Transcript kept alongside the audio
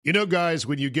You know, guys,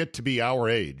 when you get to be our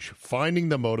age, finding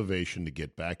the motivation to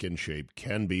get back in shape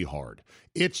can be hard.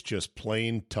 It's just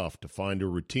plain tough to find a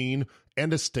routine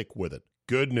and to stick with it.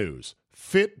 Good news.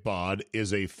 Fitbod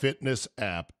is a fitness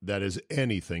app that is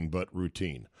anything but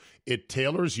routine. It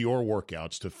tailors your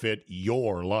workouts to fit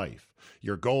your life,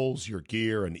 your goals, your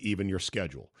gear, and even your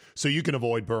schedule, so you can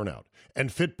avoid burnout. And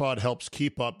Fitbod helps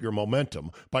keep up your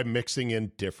momentum by mixing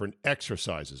in different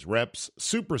exercises, reps,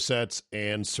 supersets,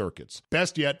 and circuits.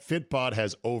 Best yet, Fitbod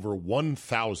has over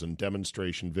 1,000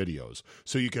 demonstration videos,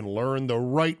 so you can learn the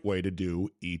right way to do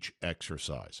each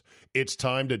exercise. It's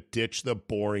time to ditch the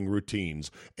boring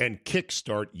routines and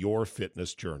kickstart your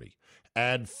fitness journey.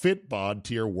 Add Fitbod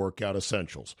to your workout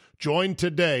essentials. Join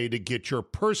today to get your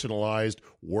personalized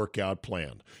workout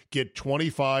plan. Get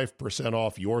 25%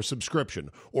 off your subscription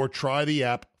or try the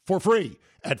app for free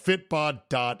at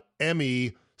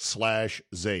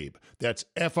fitbod.me/Zabe. That's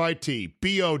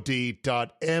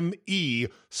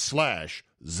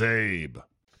fitbod.me/Zabe.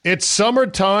 It's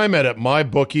summertime, and at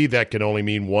MyBookie, that can only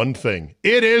mean one thing.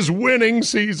 It is winning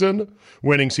season.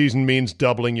 Winning season means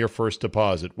doubling your first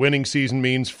deposit. Winning season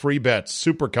means free bets,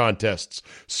 super contests,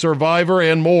 Survivor,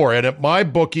 and more. And at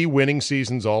MyBookie, winning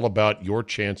season's all about your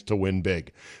chance to win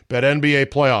big. Bet NBA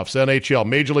playoffs, NHL,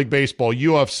 Major League Baseball,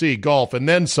 UFC, golf, and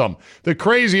then some. The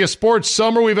craziest sports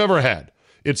summer we've ever had.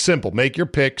 It's simple. Make your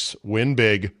picks, win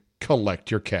big, collect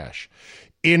your cash.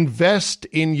 Invest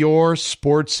in your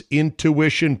sports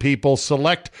intuition, people.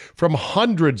 Select from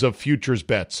hundreds of futures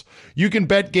bets. You can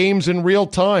bet games in real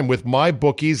time with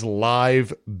MyBookie's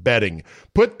live betting.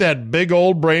 Put that big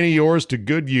old brain of yours to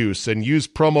good use and use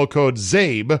promo code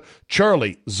ZABE,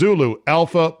 Charlie, Zulu,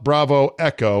 Alpha, Bravo,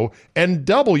 Echo, and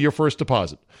double your first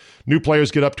deposit. New players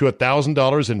get up to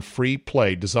 $1,000 in free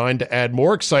play, designed to add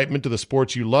more excitement to the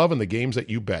sports you love and the games that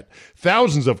you bet.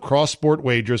 Thousands of cross-sport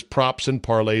wagers, props, and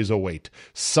parlays await.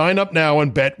 Sign up now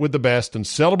and bet with the best and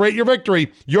celebrate your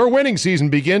victory. Your winning season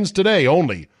begins today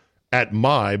only at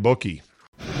MyBookie.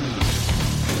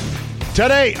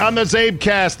 Today on the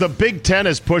Zabecast, the Big Ten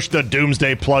has pushed the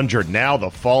doomsday plunger. Now the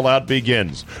fallout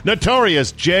begins.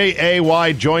 Notorious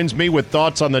J.A.Y. joins me with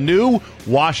thoughts on the new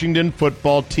Washington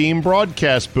football team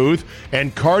broadcast booth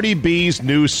and Cardi B's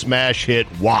new smash hit,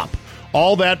 WAP.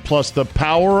 All that plus the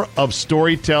power of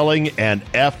storytelling and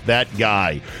F that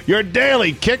guy. Your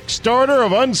daily Kickstarter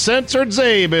of Uncensored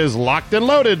Zabe is locked and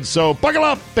loaded, so buckle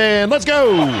up and let's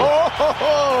go!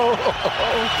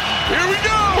 Here we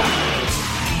go!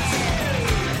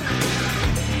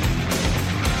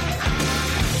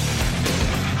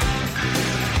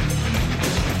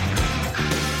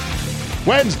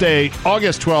 Wednesday,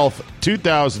 August 12th,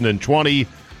 2020.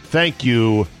 Thank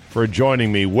you for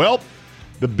joining me. Well,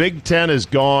 the Big Ten has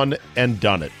gone and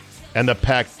done it, and the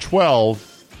Pac-12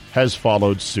 has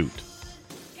followed suit.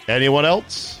 Anyone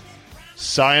else?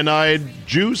 Cyanide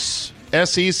juice,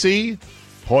 SEC?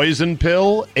 Poison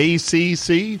pill,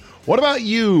 ACC? What about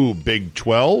you, Big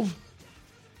 12?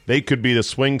 They could be the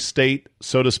swing state,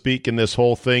 so to speak, in this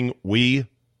whole thing. We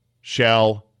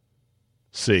shall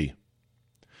see.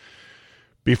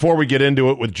 Before we get into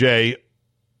it with Jay,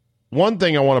 one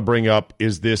thing I want to bring up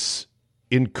is this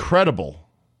incredible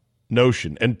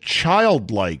notion and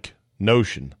childlike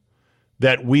notion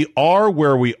that we are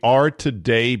where we are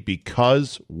today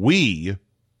because we,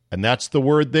 and that's the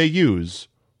word they use,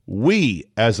 we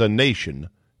as a nation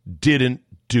didn't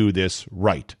do this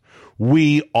right.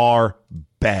 We are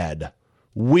bad.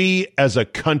 We as a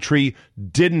country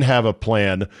didn't have a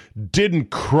plan,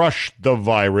 didn't crush the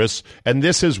virus, and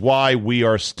this is why we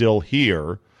are still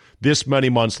here this many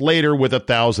months later with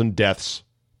 1,000 deaths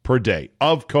per day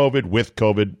of COVID, with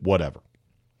COVID, whatever.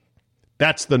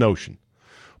 That's the notion.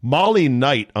 Molly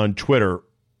Knight on Twitter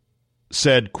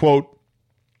said, quote,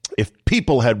 if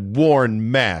people had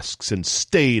worn masks and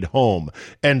stayed home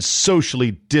and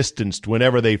socially distanced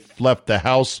whenever they left the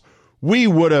house, we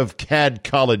would have had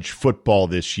college football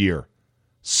this year.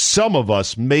 Some of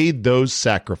us made those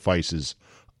sacrifices.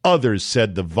 Others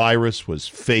said the virus was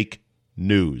fake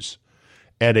news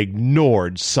and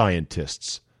ignored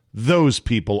scientists. Those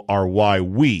people are why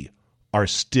we are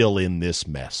still in this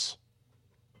mess.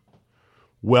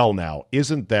 Well, now,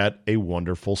 isn't that a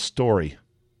wonderful story?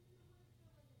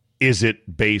 Is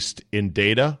it based in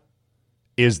data?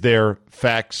 Is there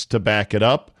facts to back it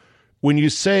up? When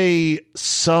you say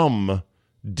some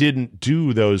didn't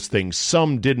do those things,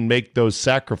 some didn't make those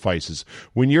sacrifices,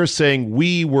 when you're saying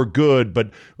we were good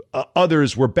but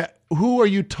others were bad, who are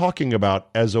you talking about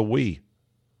as a we?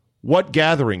 What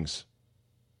gatherings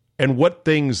and what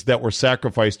things that were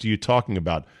sacrificed are you talking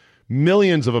about?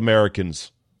 Millions of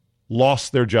Americans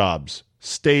lost their jobs,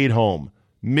 stayed home,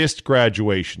 missed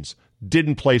graduations,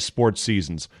 didn't play sports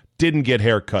seasons, didn't get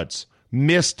haircuts,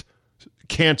 missed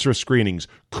cancer screenings,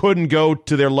 couldn't go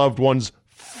to their loved ones'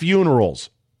 funerals.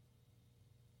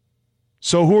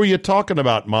 So who are you talking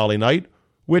about, Molly Knight?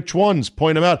 Which ones?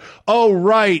 Point them out. Oh,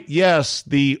 right, yes,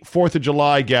 the 4th of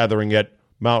July gathering at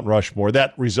Mount Rushmore.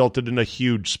 That resulted in a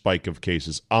huge spike of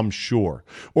cases, I'm sure.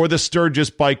 Or the Sturgis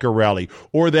biker rally,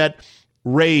 or that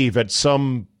rave at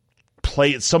some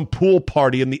pool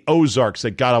party in the Ozarks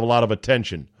that got a lot of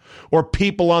attention, or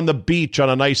people on the beach on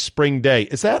a nice spring day.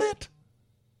 Is that it?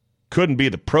 Couldn't be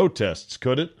the protests,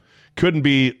 could it? Couldn't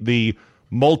be the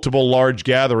multiple large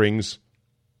gatherings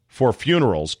for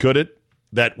funerals, could it?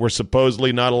 That were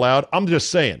supposedly not allowed. I'm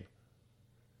just saying.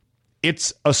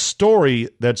 It's a story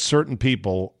that certain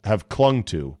people have clung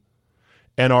to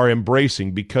and are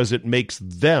embracing because it makes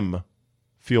them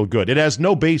feel good. It has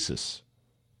no basis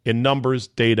in numbers,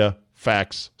 data,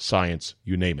 facts, science,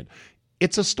 you name it.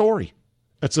 It's a story.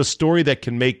 It's a story that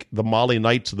can make the Molly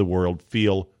Knights of the world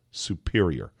feel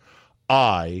superior.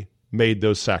 I made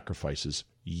those sacrifices.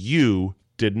 You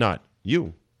did not.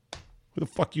 You. Who the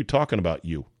fuck are you talking about,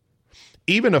 you?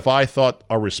 Even if I thought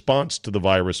our response to the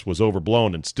virus was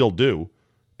overblown and still do,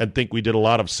 and think we did a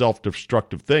lot of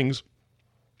self-destructive things,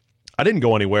 I didn't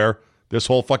go anywhere this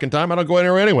whole fucking time. I don't go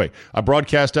anywhere anyway. I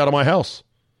broadcast out of my house.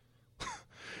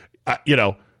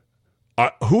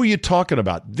 Who are you talking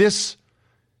about? This,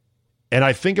 and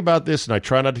I think about this, and I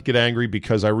try not to get angry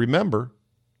because I remember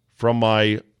from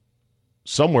my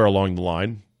somewhere along the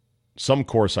line, some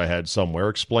course I had somewhere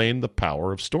explained the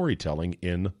power of storytelling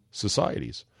in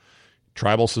societies.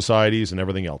 Tribal societies and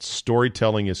everything else.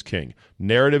 Storytelling is king.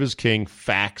 Narrative is king.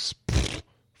 Facts.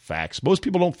 Facts. Most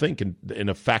people don't think in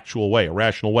a factual way, a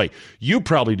rational way. You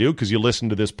probably do because you listen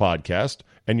to this podcast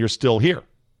and you're still here.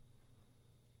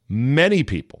 Many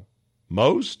people,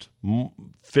 most,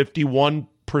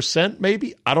 51%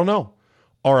 maybe, I don't know,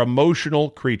 are emotional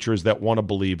creatures that want to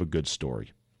believe a good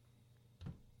story.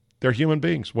 They're human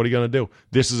beings. What are you going to do?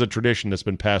 This is a tradition that's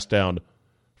been passed down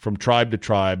from tribe to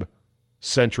tribe,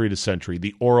 century to century,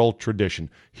 the oral tradition.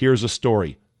 Here's a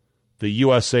story. The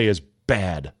USA is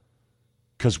bad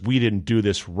because we didn't do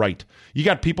this right. You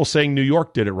got people saying New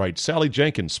York did it right. Sally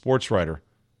Jenkins, sports writer,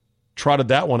 trotted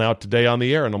that one out today on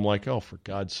the air, and I'm like, oh, for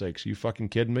God's sakes, are you fucking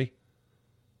kidding me?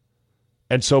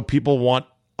 And so people want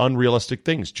unrealistic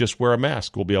things. Just wear a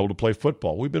mask. We'll be able to play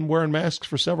football. We've been wearing masks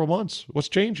for several months. What's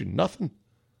changing? Nothing.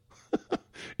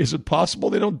 Is it possible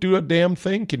they don't do a damn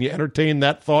thing? Can you entertain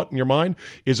that thought in your mind?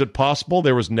 Is it possible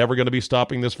there was never going to be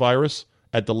stopping this virus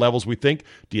at the levels we think?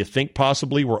 Do you think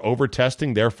possibly we're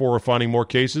over-testing, therefore we're finding more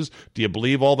cases? Do you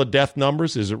believe all the death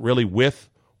numbers? Is it really with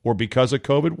or because of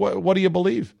COVID? What do you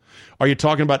believe? Are you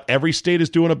talking about every state is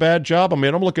doing a bad job? I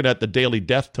mean, I'm looking at the daily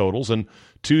death totals, and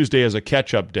Tuesday is a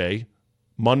catch-up day.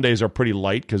 Mondays are pretty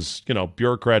light because,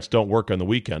 bureaucrats don't work on the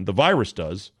weekend. The virus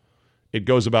does. It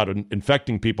goes about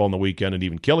infecting people on the weekend and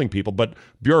even killing people, but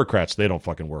bureaucrats, they don't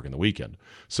fucking work on the weekend.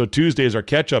 So Tuesdays are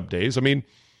catch-up days. I mean,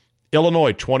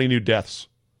 Illinois, 20 new deaths.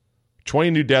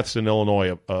 20 new deaths in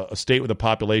Illinois, a state with a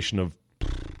population of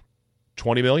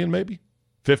 20 million maybe?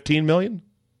 15 million?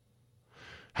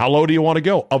 How low do you want to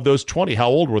go? Of those 20, how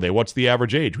old were they? What's the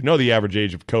average age? We know the average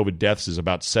age of COVID deaths is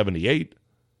about 78.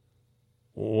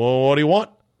 Well, what do you want?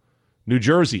 New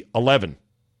Jersey, 11.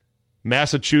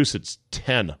 Massachusetts,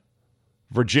 10.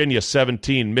 Virginia,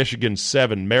 17. Michigan,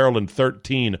 7. Maryland,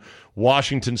 13.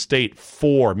 Washington State,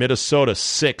 4. Minnesota,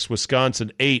 6.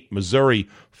 Wisconsin, 8. Missouri,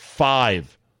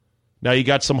 5. Now, you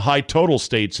got some high total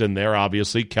states in there,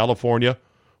 obviously. California,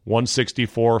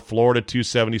 164. Florida,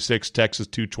 276. Texas,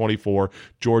 224.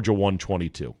 Georgia,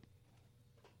 122.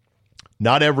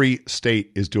 Not every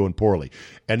state is doing poorly.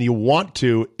 And you want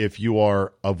to, if you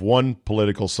are of one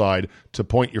political side, to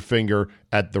point your finger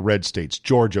at the red states.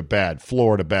 Georgia, bad.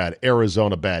 Florida, bad.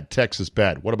 Arizona, bad. Texas,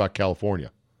 bad. What about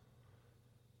California?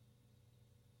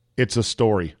 It's a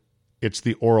story. It's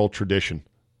the oral tradition.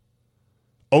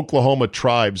 Oklahoma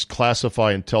tribes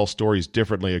classify and tell stories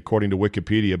differently according to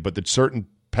Wikipedia, but that certain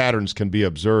patterns can be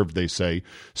observed, they say.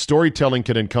 Storytelling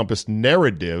can encompass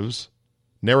narratives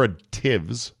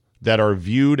that are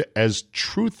viewed as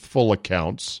truthful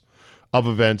accounts of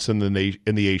events in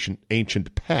the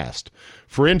ancient past.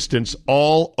 For instance,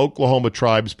 all Oklahoma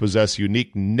tribes possess a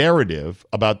unique narrative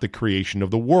about the creation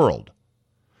of the world.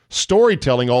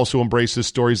 Storytelling also embraces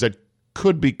stories that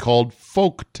could be called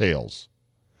folk tales.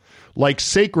 Like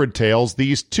sacred tales,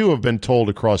 these too have been told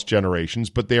across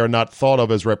generations, but they are not thought of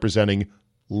as representing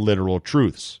literal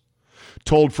truths.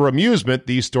 Told for amusement,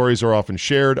 these stories are often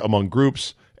shared among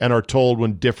groups and are told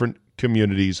when different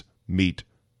communities meet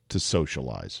to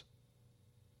socialize.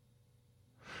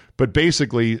 But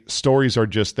basically, stories are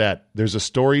just that. There's a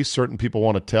story certain people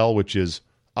want to tell, which is,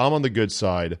 I'm on the good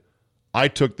side. I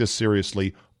took this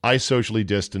seriously. I socially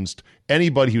distanced.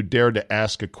 Anybody who dared to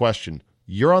ask a question,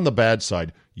 you're on the bad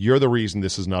side. You're the reason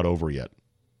this is not over yet.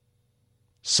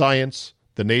 Science,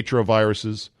 the nature of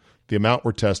viruses, the amount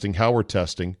we're testing, how we're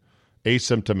testing,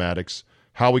 asymptomatics,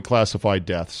 how we classify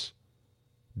deaths,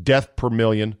 death per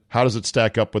million, how does it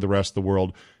stack up with the rest of the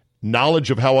world,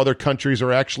 knowledge of how other countries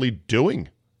are actually doing.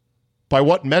 By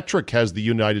what metric has the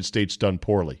United States done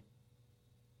poorly?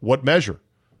 What measure?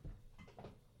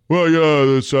 Well, yeah,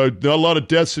 there's not a lot of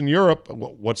deaths in Europe.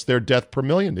 What's their death per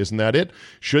million? Isn't that it?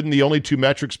 Shouldn't the only two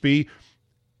metrics be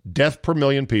death per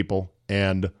million people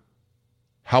and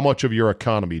how much of your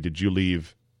economy did you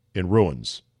leave in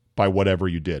ruins by whatever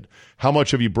you did? How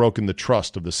much have you broken the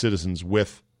trust of the citizens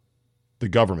with the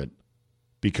government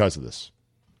because of this?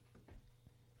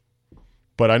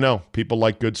 But I know people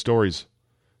like good stories.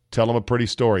 Tell them a pretty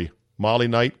story. Molly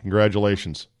Knight,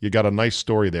 congratulations. You got a nice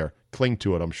story there. Cling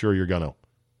to it. I'm sure you're going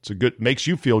to. Makes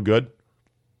you feel good.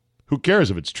 Who cares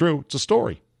if it's true? It's a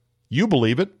story. You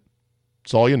believe it.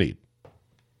 It's all you need.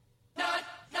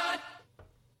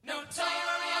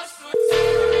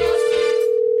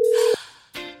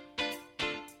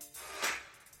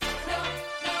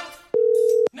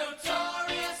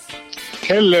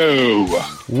 Hello.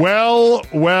 Well.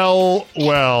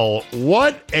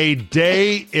 What a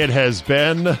day it has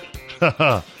been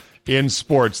in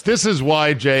sports. This is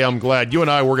why, Jay, I'm glad you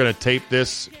and I were going to tape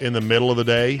this in the middle of the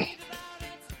day.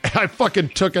 I fucking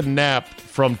took a nap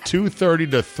from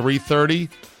 2:30 to 3:30.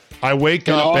 I wake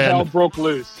up all and hell broke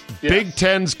loose. Yes. Big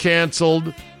Ten's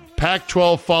canceled.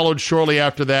 Pac-12 followed shortly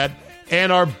after that.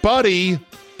 And our buddy,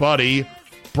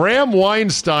 Bram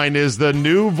Weinstein is the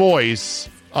new voice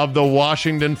of the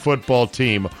Washington football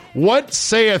team. What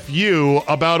saith you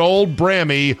about old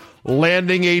Brammy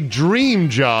landing a dream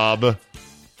job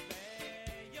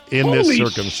in Holy this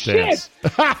circumstance?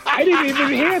 Shit. I didn't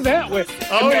even hear that one.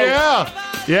 Oh, no.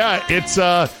 Yeah, it's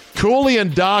Cooley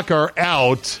and Doc are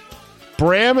out.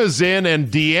 Bram is in,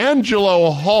 and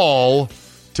D'Angelo Hall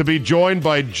to be joined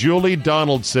by Julie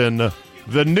Donaldson,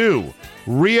 the new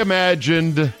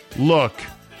reimagined look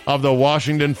of the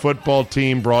Washington football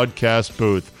team broadcast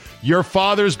booth. Your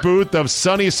father's booth of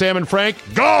Sonny, Sam, and Frank,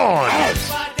 gone!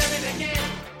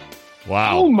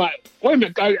 Wow. Oh, my. Wait a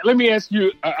minute. Let me ask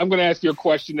you. I'm going to ask you a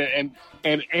question and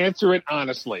answer it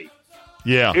honestly.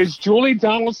 Yeah. Is Julie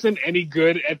Donaldson any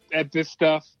good at this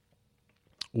stuff?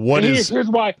 Here's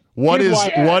why. What is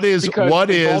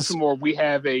Baltimore, we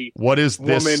have a what is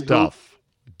this stuff?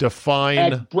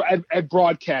 Define at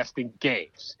broadcasting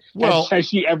games. Well, has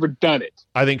she ever done it?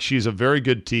 I think she's a very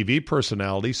good TV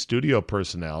personality, studio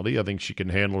personality. I think she can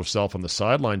handle herself on the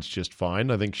sidelines just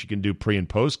fine. I think she can do pre and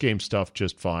post game stuff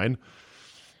just fine.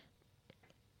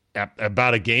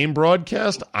 About a game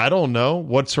broadcast, I don't know.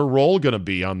 What's her role going to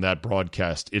be on that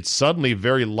broadcast? It's suddenly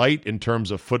very light in terms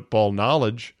of football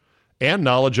knowledge and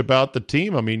knowledge about the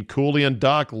team. I mean, Cooley and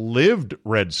Doc lived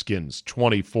Redskins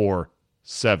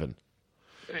 24/7.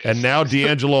 And now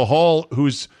D'Angelo Hall,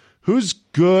 who's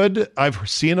good. I've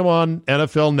seen him on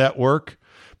NFL Network,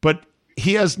 but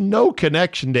he has no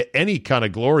connection to any kind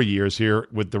of glory years here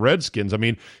with the Redskins. I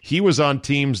mean, he was on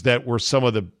teams that were some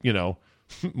of the,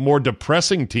 more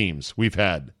depressing teams we've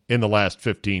had in the last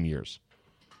 15 years.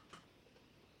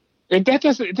 And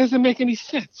it doesn't make any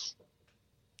sense.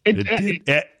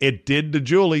 It did to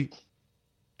Julie,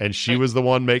 and she was the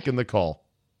one making the call.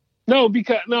 I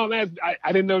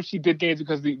didn't know she did games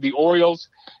because the Orioles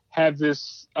have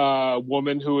this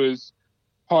woman who is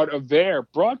part of their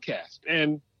broadcast,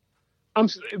 and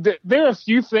there are a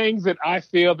few things that I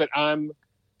feel that I'm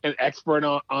an expert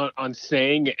on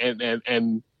saying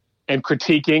and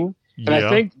critiquing, and I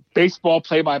think baseball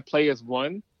play-by-play is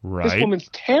one. Right, this woman's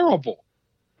terrible,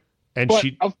 and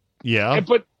I'm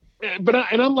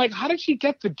like, how did she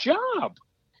get the job?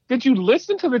 Did you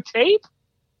listen to the tape?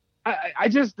 I'm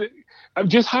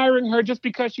just hiring her just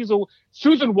because she's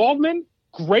Susan Waldman,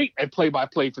 great at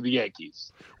play-by-play for the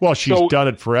Yankees. Well, she's done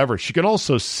it forever. She can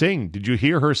also sing. Did you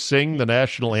hear her sing the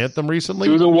national anthem recently?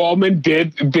 Susan Waldman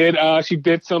did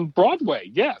some Broadway,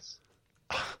 yes.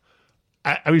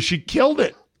 I mean, she killed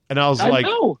it. And I was like,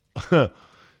 know.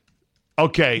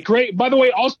 Okay. Great. By the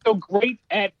way, also great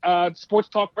at Sports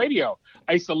Talk Radio.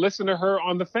 I used to listen to her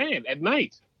on The Fan at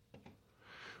night.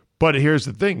 But here's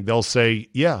the thing. They'll say,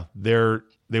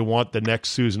 they want the next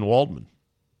Susan Waldman.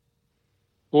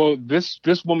 Well, this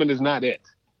woman is not it.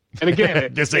 And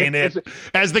again, this ain't it.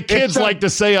 As the kids like to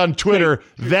say on Twitter,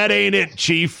 that ain't it,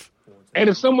 Chief. And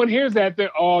if someone hears that,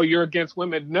 you're against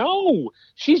women. No,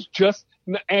 she's just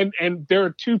and there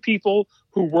are two people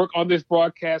who work on this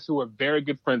broadcast who are very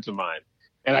good friends of mine,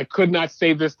 and I could not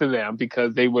say this to them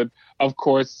because they would, of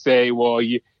course, say, "Well,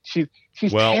 she's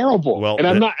terrible," and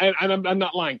I'm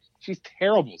not lying. She's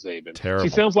terrible, Zabin. Terrible. She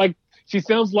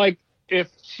sounds like if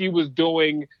she was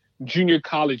doing junior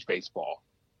college baseball.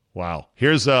 Wow.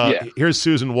 Here's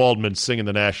Susan Waldman singing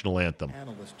the national anthem.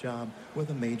 Analyst job with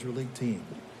a major league team.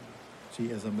 She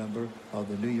is a member of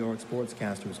the New York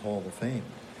Sportscasters Hall of Fame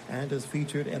and is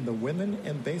featured in the Women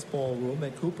in Baseball room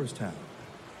at Cooperstown.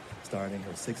 Starting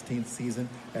her 16th season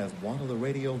as one of the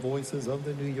radio voices of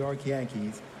the New York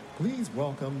Yankees, please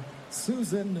welcome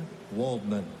Susan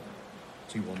Waldman.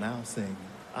 She will now sing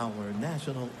our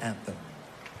national anthem.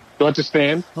 Do I have to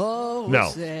stand? Oh, No.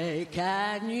 say,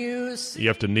 can you see? You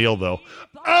have to kneel, though.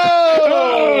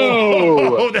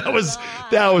 Oh!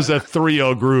 That was a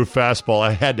 3-0 groove fastball.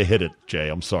 I had to hit it, Jay.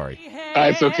 I'm sorry.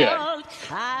 It's okay.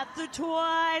 At the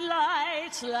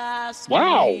twilight's last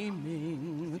Wow.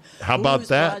 gleaming, How about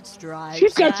that?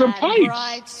 She's got some and pipes.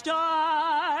 bright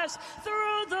stars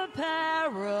through the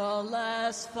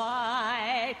perilous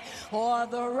fight, o'er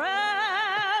the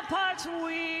ramparts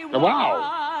we Wow.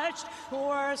 watched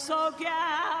were so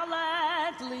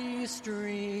gallantly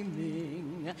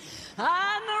streaming,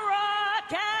 and the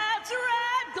rocket's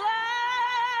red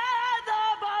glare,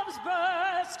 the bombs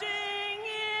bursting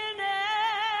in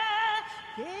air,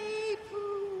 gave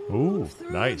proof Ooh,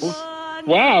 through nice. the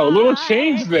Wow, a little night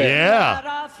change there. Yeah. that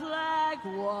our flag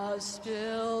was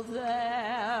still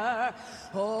there.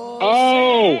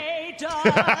 Oh. say does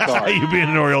Sorry. You being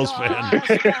an Orioles fan. the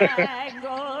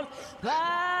spangled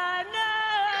banner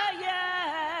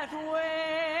yet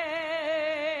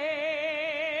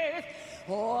wave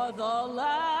o'er the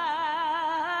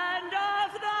land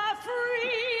of the free?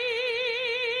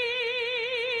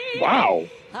 Wow.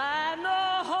 And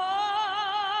the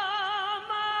home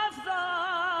of the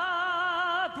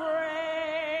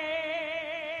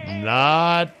brave.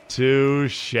 Not too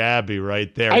shabby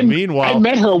right there. I Meanwhile,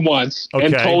 met her once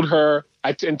and Okay. told her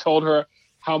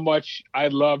how much I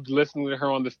loved listening to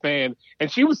her on the Fan, and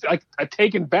she was like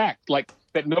taken back, like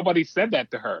that nobody said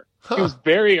that to her. She was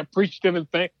very appreciative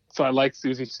and thank. So I like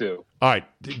Susie Sue. all right.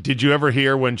 Did you ever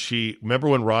hear remember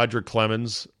when Roger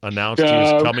Clemens announced he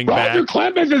was coming Roger back?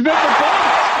 Clemens is in the box.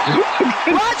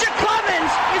 Roger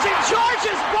Clemens is in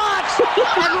George's box,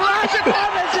 and Roger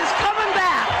Clemens is coming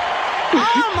back.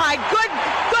 Oh my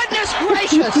goodness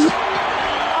gracious!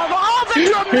 Of all the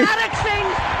dramatic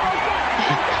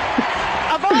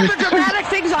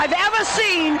things I've ever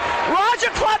seen, Roger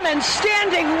Clemens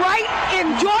standing right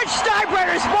in George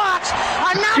Steinbrenner's box,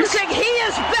 announcing he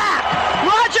is back.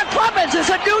 Roger Clemens is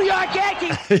a New York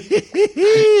Yankee.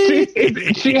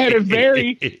 She had a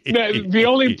the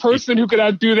only person who could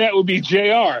outdo that would be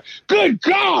JR. Good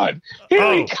God!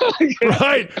 Here he comes.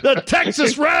 Right, the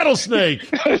Texas rattlesnake.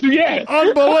 Yes.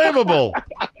 Unbelievable.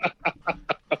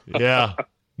 Yeah.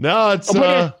 No,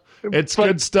 it's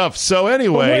good stuff. So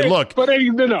anyway, look. But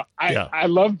no. Yeah. I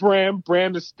love Bram.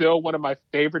 Bram is still one of my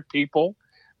favorite people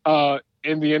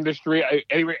in the industry.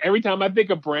 Every time I think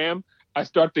of Bram, I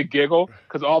start to giggle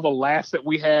because all the laughs that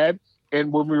we had,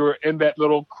 and when we were in that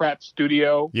little crap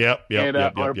studio,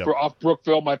 off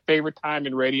Brookville, my favorite time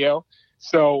in radio.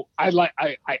 So I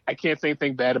can't say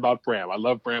anything bad about Bram. I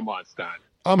love Bram Weinstein.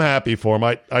 I'm happy for him.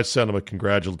 I sent him a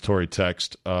congratulatory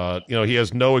text. He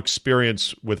has no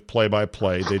experience with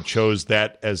play-by-play. They chose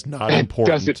that as not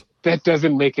important. That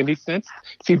doesn't make any sense.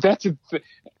 See, that's a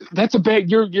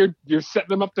bad. You're setting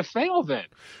them up to fail then.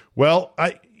 Well,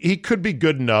 he could be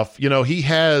good enough. He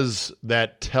has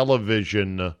that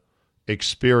television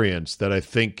experience that I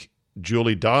think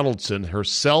Julie Donaldson,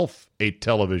 herself a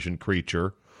television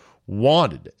creature,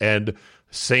 wanted. And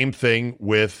same thing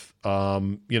with,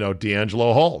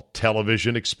 D'Angelo Hall,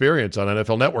 television experience on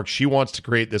NFL Network. She wants to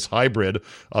create this hybrid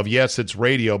of, yes, it's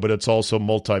radio, but it's also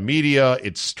multimedia,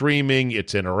 it's streaming,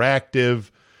 it's interactive.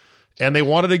 And they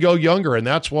wanted to go younger. And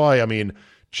that's why,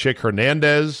 Chick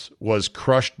Hernandez was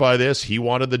crushed by this. He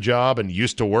wanted the job and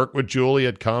used to work with Julie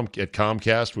at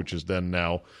Comcast, which is then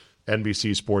now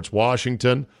NBC Sports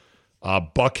Washington.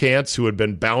 Buck Hantz, who had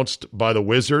been bounced by the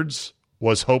Wizards,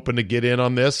 was hoping to get in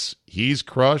on this. He's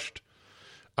crushed.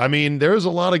 There's a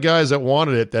lot of guys that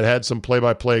wanted it that had some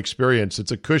play-by-play experience.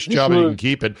 It's a cush job and you can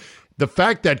keep it. The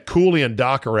fact that Cooley and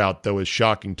Doc are out, though, is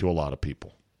shocking to a lot of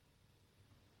people.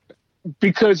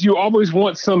 Because you always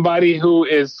want somebody who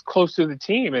is close to the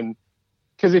team. And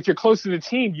because if you're close to the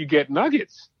team, you get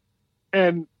nuggets.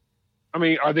 And,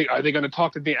 are they going to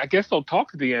talk to I guess they'll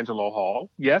talk to D'Angelo Hall.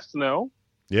 Yes, no,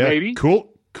 yeah, maybe.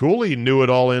 Cooley knew it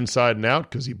all inside and out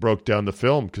because he broke down the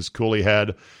film because Cooley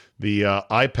had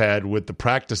iPad with the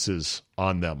practices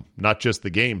on them, not just the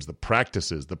games, the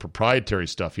practices, the proprietary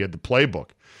stuff. He had the playbook.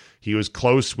 He was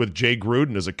close with Jay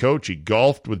Gruden as a coach. He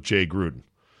golfed with Jay Gruden.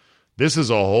 This is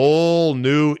a whole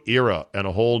new era and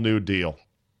a whole new deal.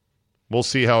 We'll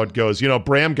see how it goes.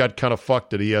 Bram got kind of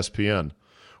fucked at ESPN.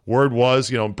 Word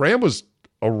was, Bram was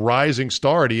a rising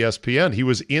star at ESPN. He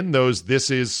was in those This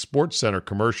Is SportsCenter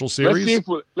commercial series.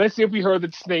 Let's see if we heard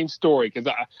the same story,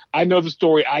 because I know the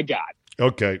story I got.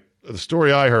 Okay. The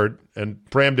story I heard, and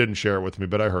Bram didn't share it with me,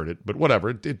 but I heard it. But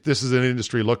whatever. This is an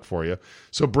industry look for you.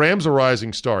 So Bram's a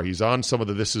rising star. He's on some of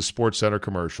the This Is SportsCenter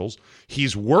commercials.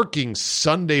 He's working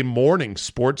Sunday morning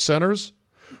Sports Centers,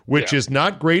 which is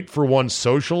not great for one's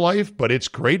social life, but it's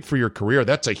great for your career.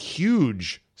 That's a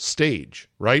huge stage,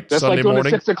 right? That's Sunday like doing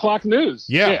morning. the 6 o'clock news.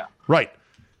 Yeah, right.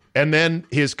 And then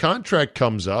his contract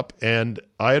comes up, and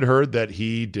I had heard that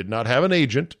he did not have an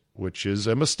agent, which is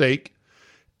a mistake.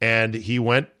 And he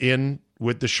went in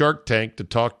with the Shark Tank to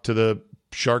talk to the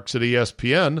Sharks at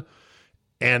ESPN,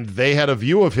 and they had a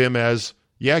view of him as,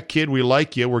 yeah, kid, we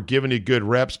like you. We're giving you good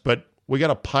reps, but we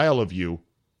got a pile of you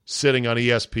sitting on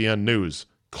ESPN News,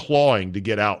 clawing to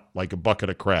get out like a bucket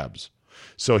of crabs.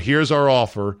 So here's our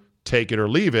offer. Take it or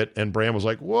leave it. And Bram was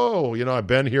like, whoa, I've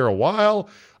been here a while.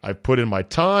 I've put in my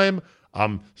time.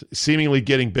 I'm seemingly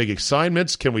getting big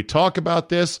assignments. Can we talk about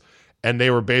this? And they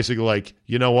were basically like,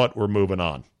 you know what? We're moving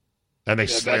on. And they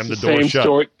slammed the door shut.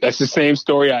 Story. That's the same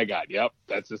story I got. Yep,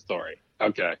 that's the story.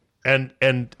 Okay. And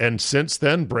since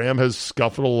then, Bram has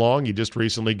scuffled along. He just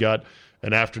recently got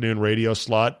an afternoon radio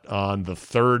slot on the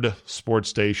third sports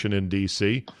station in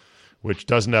D.C., which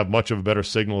doesn't have much of a better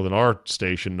signal than our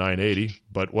station, 980,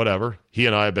 but whatever. He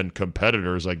and I have been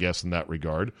competitors, I guess, in that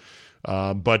regard.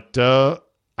 But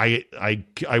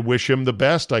I wish him the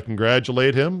best. I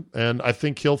congratulate him, and I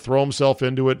think he'll throw himself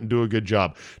into it and do a good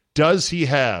job. Does he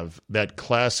have that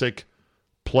classic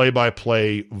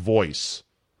play-by-play voice,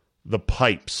 the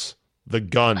pipes, the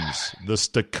guns, the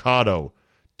staccato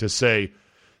to say,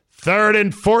 3rd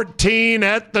and 14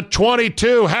 at the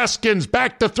 22. Haskins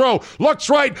back to throw. Looks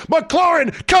right.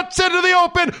 McLaurin cuts into the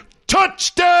open.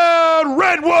 Touchdown,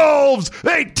 Red Wolves.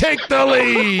 They take the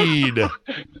lead.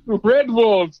 Red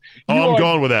Wolves. I'm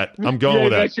going with that. I'm going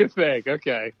with that. That's your thing.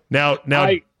 Okay. Now,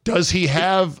 does he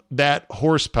have that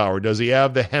horsepower? Does he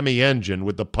have the Hemi engine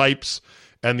with the pipes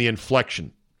and the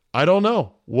inflection? I don't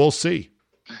know. We'll see.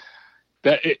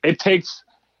 That it takes,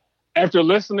 after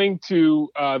listening to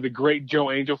the great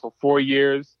Joe Angel for 4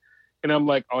 years, and I'm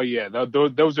like, oh yeah,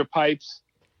 those are pipes.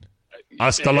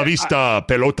 Hasta la vista,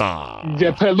 pelota.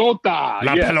 The pelota.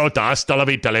 La pelota. Hasta la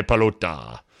vista, la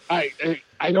pelota.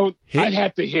 I don't. I'd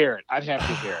have to hear it. I'd have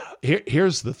to hear it.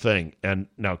 Here's the thing. And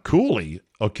now Cooley.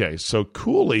 Okay, so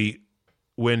Cooley,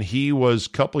 when he was a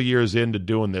couple years into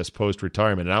doing this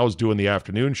post-retirement, and I was doing the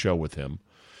afternoon show with him,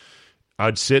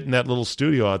 I'd sit in that little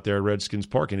studio out there at Redskins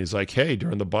Park, and he's like, hey,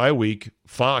 during the bye week,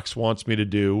 Fox wants me to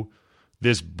do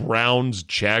this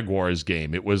Browns-Jaguars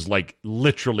game. It was like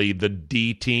literally the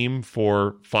D team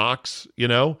for Fox,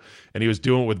 and he was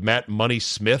doing it with Matt Money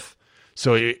Smith.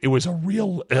 So it was a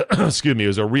real, it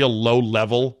was a real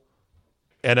low-level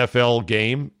NFL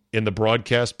game in the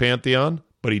broadcast pantheon,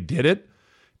 but he did it,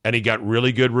 and he got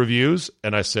really good reviews,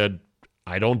 and I said,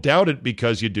 I don't doubt it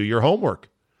because you do your homework,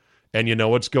 and you know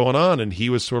what's going on, and he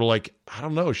was sort of like, I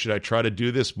don't know, should I try to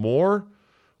do this more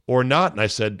or not? And I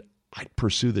said, I'd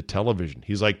pursue the television.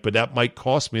 He's like, but that might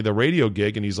cost me the radio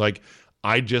gig, and he's like,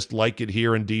 I just like it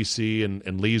here in D.C.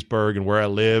 and Leesburg and where I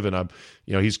live, and I'm,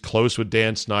 he's close with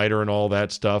Dan Snyder and all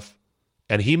that stuff,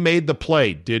 and he made the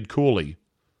play, did Cooley,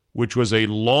 which was a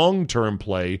long-term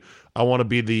play. I want to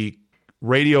be the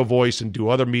radio voice and do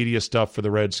other media stuff for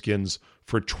the Redskins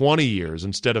for 20 years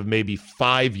instead of maybe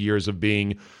 5 years of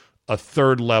being a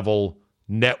third-level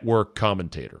network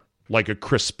commentator, like a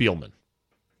Chris Spielman.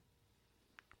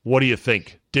 What do you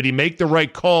think? Did he make the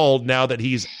right call now that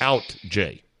he's out,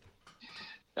 Jay?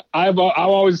 I've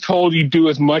always told you do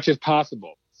as much as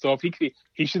possible. So if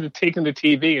he should have taken the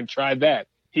TV and tried that,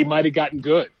 he might have gotten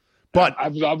good. But I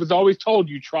was always told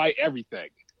you try everything.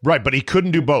 Right, but he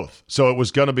couldn't do both. So it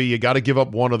was going to be you got to give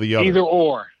up one or the other. Either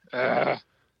or.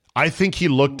 I think he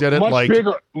looked at it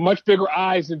much bigger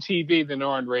eyes in TV than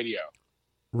are on radio.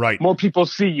 Right. More people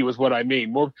see you is what I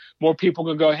mean. More people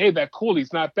can go, hey, that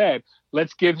Cooley's not bad.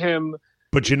 Let's give him.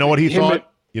 But you know what he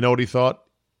thought? You know what he thought?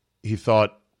 He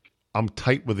thought, I'm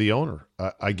tight with the owner.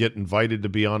 I get invited to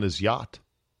be on his yacht.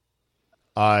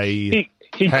 I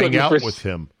hang out with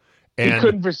him. And he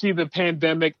couldn't foresee the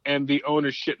pandemic and the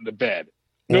owner shit in the bed.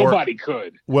 Nobody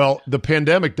could. Well, the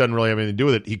pandemic doesn't really have anything to do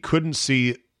with it. He couldn't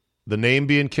see the name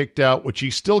being kicked out, which he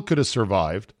still could have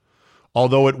survived,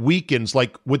 Although it weakens,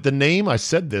 like with the name, I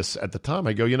said this at the time.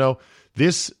 I go,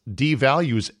 this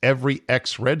devalues every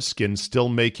ex-Redskin still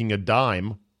making a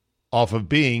dime off of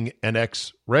being an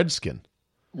ex-Redskin.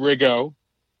 Riggo.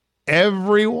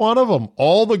 Every one of them.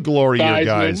 All the glory year Theismann.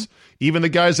 guys. Even the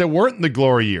guys that weren't in the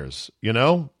glory years,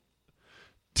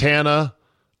 Tana,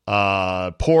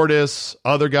 Portis,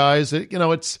 other guys.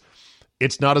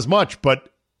 It's not as much. But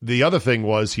the other thing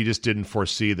was he just didn't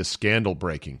foresee the scandal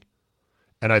breaking.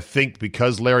 And I think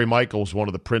because Larry Michael was one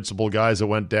of the principal guys that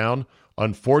went down,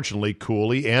 unfortunately,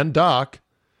 Cooley and Doc,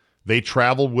 they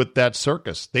traveled with that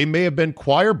circus. They may have been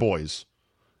choir boys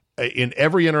in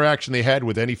every interaction they had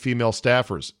with any female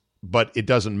staffers, but it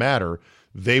doesn't matter.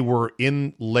 They were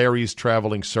in Larry's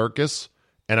traveling circus,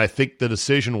 and I think the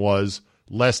decision was,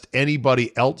 lest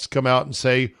anybody else come out and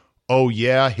say, oh,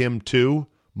 yeah, him too,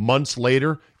 months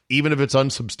later, even if it's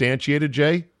unsubstantiated,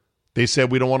 Jay, they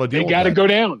said we don't want to deal with that. They got to go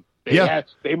down.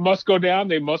 They must go down.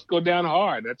 They must go down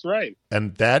hard. That's right.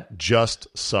 And that just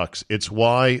sucks. It's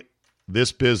why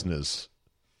this business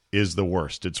is the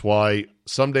worst. It's why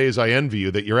some days I envy you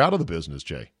that you're out of the business,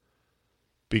 Jay.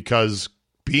 Because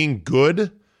being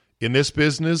good in this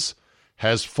business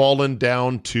has fallen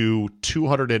down to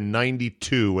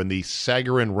 292 in the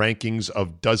Sagarin rankings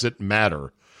of does it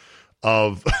matter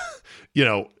of,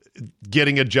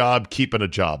 getting a job, keeping a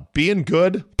job. Being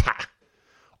good,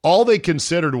 all they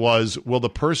considered was, will the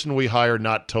person we hire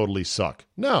not totally suck?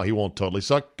 No, he won't totally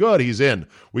suck. Good, he's in.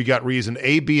 We got reason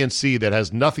A, B, and C that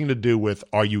has nothing to do with,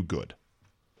 are you good?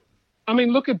 I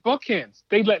mean, look at Buckhands.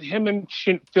 They let him and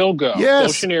Phil go.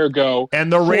 Yes. Phil Chenier go.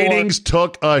 And the ratings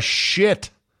took a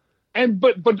shit.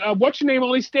 But what's your name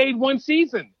only stayed one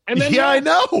season. And then I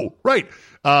know. Right.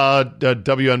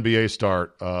 WNBA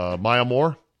star, Maya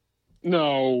Moore?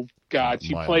 No, God.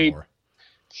 She Maya played. Moore.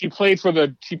 She played for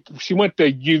she went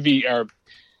to UV.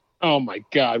 Oh my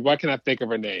God, why can't I think of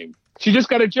her name? She just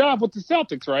got a job with the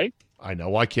Celtics, right? I know.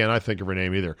 Why can't I think of her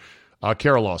name either?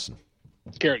 Carol Lawson.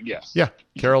 Yes. Yeah,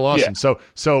 Carol Lawson. Yeah.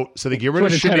 So they get rid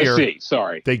of Chenier. Tennessee,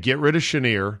 sorry. They get rid of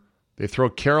Chenier. They throw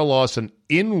Carol Lawson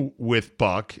in with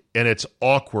Buck, and it's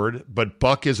awkward. But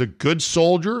Buck is a good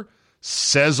soldier,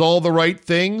 says all the right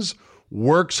things,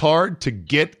 works hard to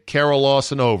get Carol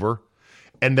Lawson over,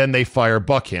 and then they fire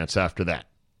Buckhantz after that.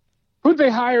 Who'd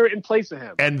they hire in place of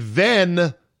him? And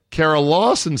then Carol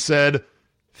Lawson said,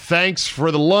 thanks for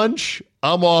the lunch.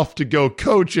 I'm off to go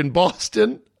coach in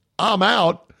Boston. I'm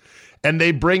out. And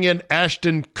they bring in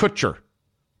Justin Kutcher.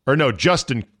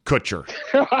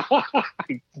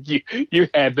 You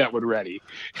had that one ready.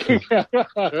 Yeah.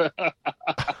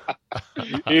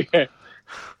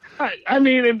 I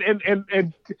mean,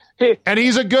 and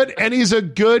he's a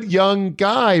good young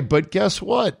guy, but guess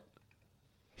what?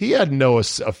 He had no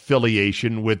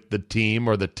affiliation with the team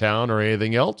or the town or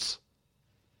anything else.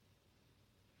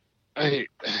 I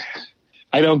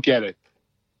don't get it.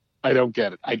 I don't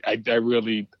get it. I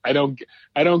really don't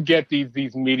get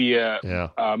these media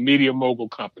media mogul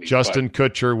companies. Justin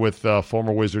Kutcher with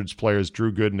former Wizards players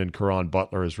Drew Gooden and Caron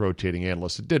Butler as rotating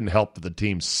analysts. It didn't help that the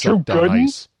team sucked on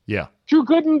ice. Yeah. Drew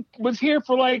Gooden was here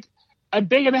for like a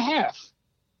day and a half.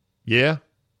 Yeah.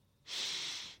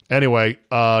 Anyway,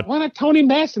 why not Tony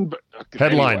Masson?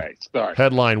 Headline. Anyway, sorry.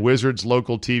 Headline: Wizards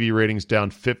local TV ratings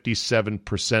down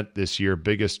 57% this year,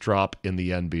 biggest drop in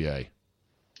the NBA.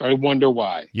 I wonder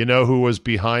why. You know who was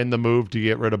behind the move to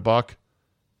get rid of Buck?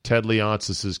 Ted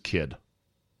Leonsis' kid,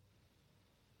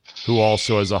 who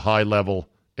also has a high-level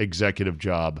executive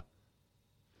job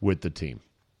with the team.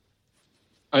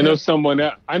 I know someone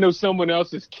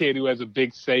else's kid who has a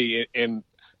big say in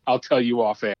I'll tell you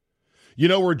off air.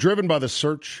 We're driven by the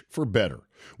search for better.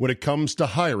 When it comes to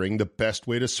hiring, the best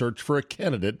way to search for a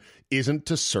candidate isn't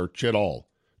to search at all.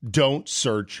 Don't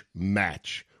search,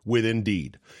 match with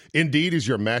Indeed. Indeed is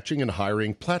your matching and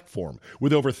hiring platform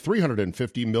with over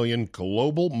 350 million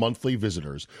global monthly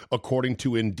visitors, according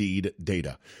to Indeed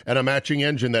data, and a matching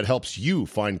engine that helps you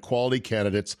find quality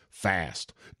candidates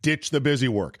fast. Ditch the busy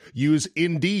work. Use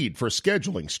Indeed for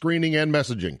scheduling, screening, and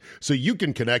messaging so you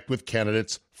can connect with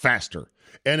candidates faster.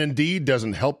 And Indeed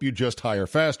doesn't help you just hire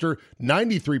faster.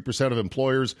 93% of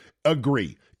employers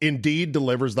agree. Indeed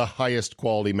delivers the highest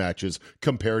quality matches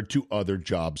compared to other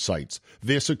job sites.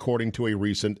 This according to a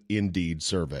recent Indeed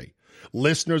survey.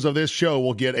 Listeners of this show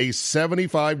will get a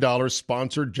 $75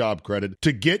 sponsored job credit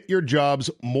to get your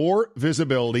jobs more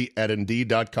visibility at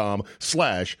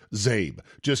Indeed.com/Zabe.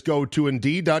 Just go to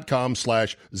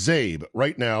Indeed.com/Zabe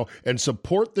right now and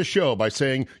support the show by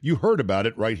saying you heard about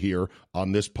it right here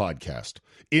on this podcast.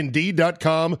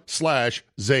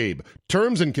 Indeed.com/Zabe.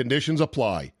 Terms and conditions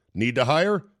apply. Need to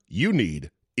hire? You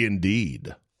need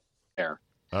Indeed.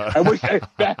 I wish.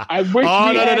 I wish. Oh,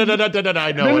 we no, had, no, no, no, no, no,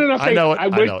 I know it. I know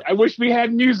it. I wish we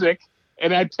had music,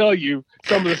 and I'd tell you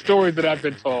some of the stories that I've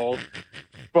been told.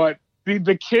 But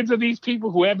the kids of these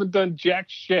people who haven't done jack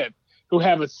shit, who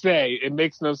have a say, it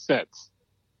makes no sense.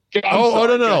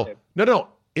 No.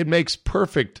 It makes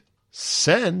perfect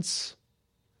sense.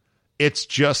 It's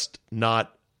just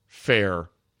not fair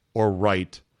or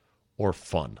right or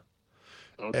fun.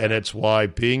 Okay. And it's why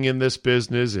being in this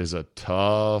business is a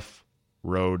tough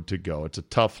road to go. It's a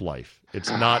tough life. It's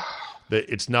not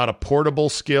a portable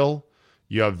skill.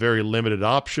 You have very limited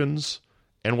options.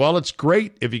 And while it's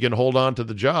great if you can hold on to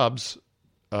the jobs,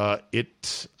 I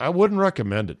wouldn't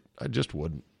recommend it. I just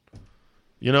wouldn't.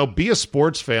 Be a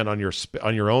sports fan on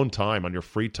your own time, on your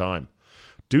free time.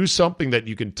 Do something that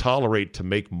you can tolerate to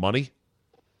make money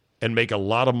and make a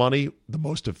lot of money the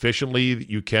most efficiently that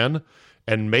you can,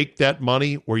 and make that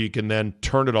money where you can then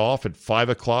turn it off at 5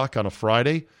 o'clock on a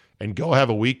Friday and go have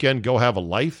a weekend, go have a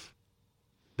life.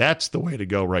 That's the way to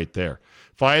go right there.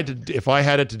 If I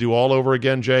had it to do all over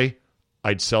again, Jay,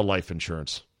 I'd sell life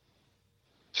insurance.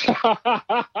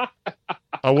 I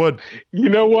would. You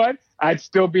know what? I'd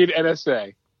still be at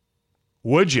NSA.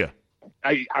 Would you?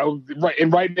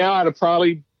 Right now, I'd have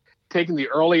probably taken the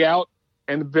early out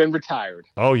and been retired.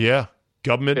 Oh, yeah.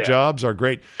 Government jobs are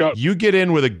great. You get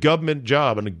in with a government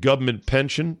job and a government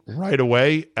pension right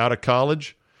away out of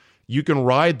college. You can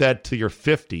ride that till you're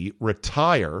 50,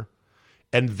 retire,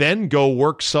 and then go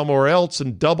work somewhere else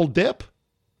and double dip.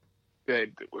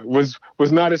 It was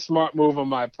not a smart move on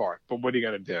my part, but what are you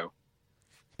going to do?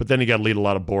 But then you got to lead a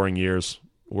lot of boring years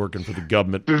working for the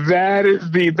government. That is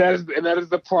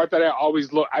the part that I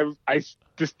always look. I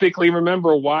distinctly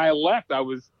remember why I left. I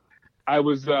was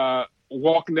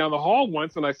walking down the hall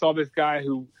once, and I saw this guy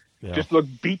who just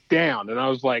looked beat down, and I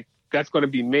was like, "That's going to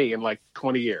be me in like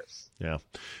 20 years." Yeah.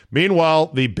 Meanwhile,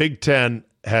 the Big Ten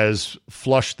has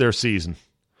flushed their season.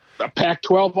 The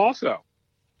Pac-12 also.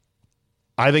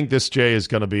 I think this, Jay, is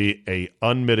going to be a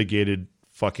unmitigated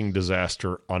fucking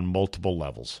disaster on multiple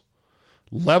levels.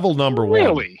 Level number one.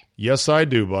 Really? Yes, I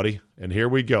do, buddy. And here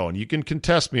we go. And you can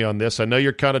contest me on this. I know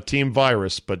you're kind of team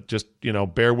virus, but just,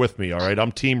 bear with me, all right?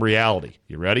 I'm team reality.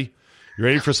 You ready? You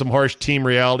ready for some harsh team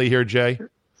reality here, Jay?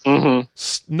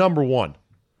 Mm-hmm. Number one,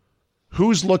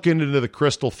 who's looking into the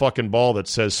crystal fucking ball that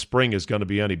says spring is going to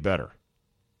be any better?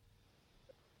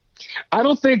 I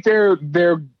don't think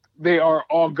they are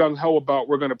all gung-ho about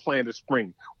we're going to play in the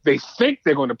spring. They think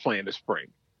they're going to play in the spring.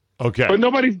 Okay. But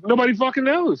nobody fucking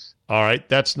knows. All right,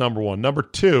 that's number one. Number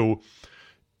two,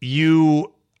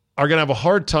 you are going to have a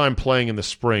hard time playing in the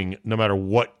spring no matter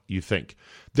what you think.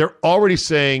 They're already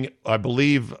saying, I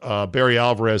believe Barry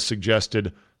Alvarez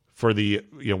suggested for the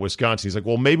Wisconsin, he's like,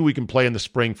 well, maybe we can play in the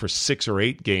spring for 6 or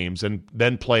 8 games and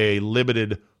then play a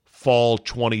limited fall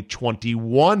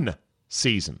 2021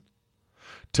 season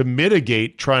to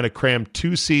mitigate trying to cram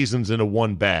 2 seasons into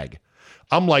one bag.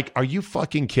 I'm like, are you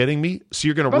fucking kidding me? So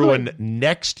you're going to ruin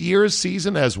next year's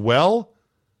season as well?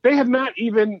 They have not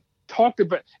even talked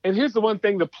about, and here's the one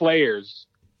thing the players,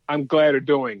 I'm glad, are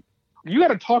doing. You got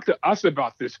to talk to us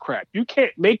about this crap. You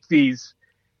can't make these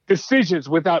decisions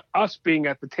without us being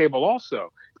at the table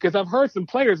also. Because I've heard some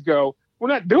players go, we're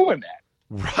not doing that.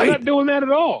 Right. We're not doing that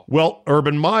at all. Well,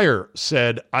 Urban Meyer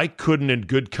said, I couldn't in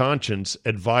good conscience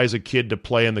advise a kid to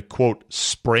play in the, quote,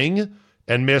 spring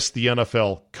and miss the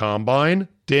NFL Combine,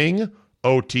 ding,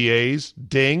 OTAs,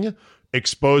 ding,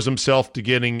 expose himself to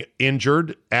getting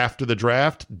injured after the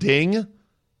draft, ding, a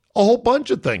whole bunch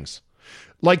of things.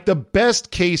 Like the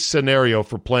best case scenario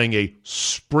for playing a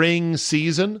spring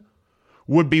season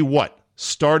would be what?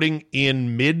 Starting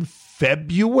in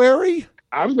mid-February?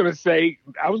 I was going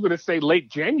to say late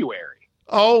January.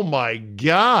 Oh my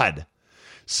God.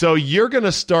 So you're going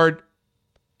to start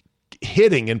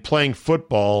hitting and playing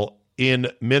football in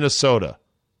Minnesota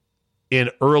in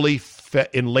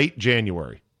late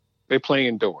January. They play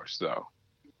indoors though.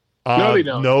 No, they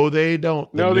don't. No, they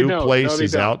don't. The new place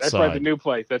is outside. That's right, the new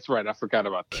place. That's right. I forgot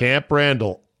about that. Camp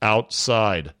Randall,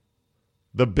 outside.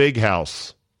 The Big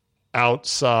House,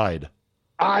 outside.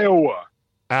 Iowa,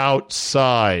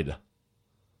 outside.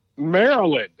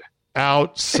 Maryland,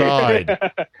 outside.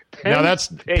 Now that's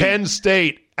Penn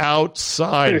State,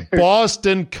 outside.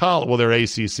 Boston College. Well, they're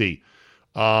ACC.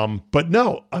 But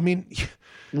no, I mean.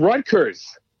 Rutgers.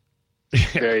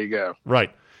 There you go.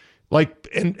 Right. Like,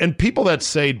 and people that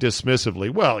say dismissively,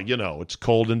 well, it's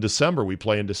cold in December. We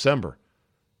play in December.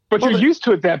 But you're used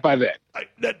to it by then.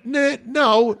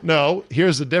 No.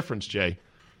 Here's the difference, Jay.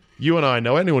 You and I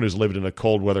know, anyone who's lived in a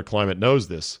cold weather climate knows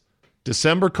this.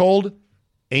 December cold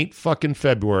ain't fucking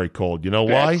February cold. You know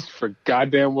why? That's for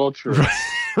goddamn well true.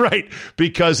 Right,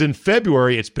 because in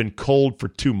February it's been cold for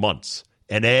 2 months,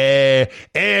 and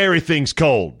everything's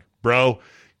cold, bro.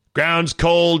 Ground's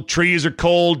cold, trees are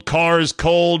cold, cars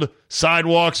cold,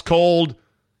 sidewalks cold,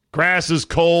 grass is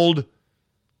cold,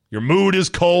 your mood is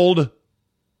cold.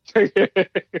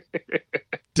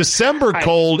 December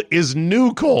cold is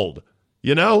new cold,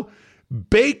 you know?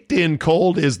 Baked in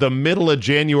cold is the middle of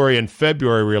January and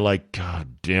February where you're like,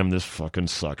 God damn, this fucking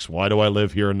sucks. Why do I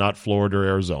live here and not Florida or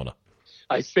Arizona?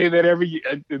 I say that every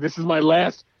year. This is my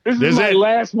last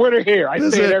winter here. I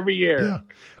say it every year. Yeah.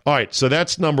 All right, so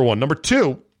that's number one. Number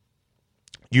two,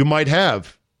 you might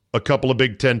have a couple of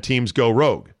Big Ten teams go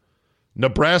rogue.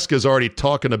 Nebraska's already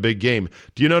talking a big game.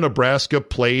 Do you know Nebraska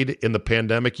played in the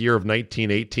pandemic year of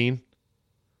 1918?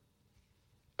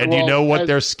 And do you know what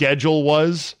their schedule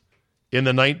was in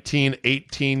the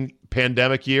 1918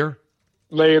 pandemic year?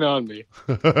 Lay it on me.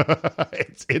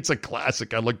 It's a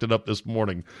classic. I looked it up this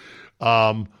morning.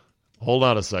 Hold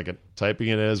on a second. Typing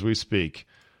it as we speak.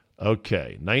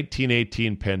 Okay,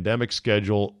 1918 pandemic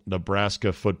schedule,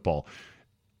 Nebraska football.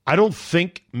 I don't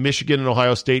think Michigan and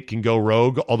Ohio State can go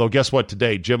rogue, although guess what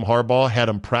today? Jim Harbaugh had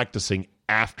them practicing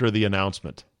after the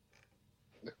announcement.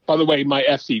 By the way, my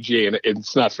FCG, and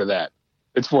it's not for that.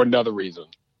 It's for another reason.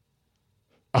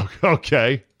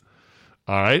 Okay.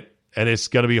 All right. And it's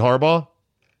going to be Harbaugh?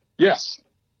 Yes.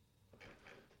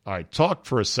 All right. Talk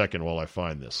for a second while I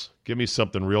find this. Give me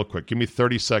something real quick. Give me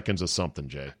 30 seconds of something,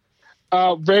 Jay.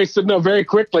 Very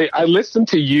quickly. I listened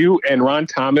to you and Ron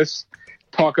Thomas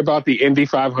talk about the Indy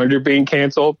 500 being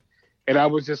canceled, and I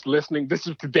was just listening. This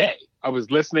is today. I was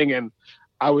listening, and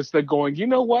I was going, you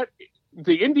know what?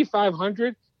 The Indy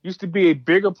 500 used to be a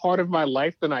bigger part of my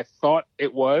life than I thought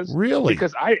it was. Really?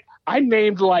 Because I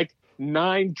named like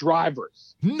 9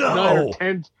 drivers. No. 9 or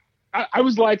 10. I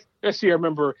was like, let's see, I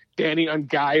remember Danny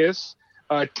Ungaius,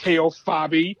 Teo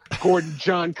Fabi, Gordon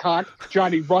Johncock,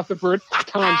 Johnny Rutherford,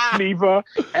 Tom Sneva,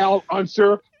 Al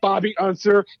Unser, Bobby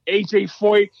Unser, AJ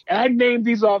Foyt, and I named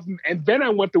these off, and then I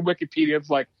went to Wikipedia. It's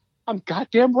like, I'm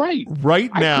goddamn right.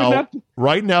 Right now,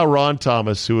 Ron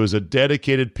Thomas, who is a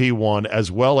dedicated P1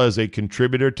 as well as a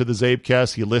contributor to the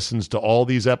Zabecast, he listens to all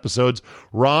these episodes.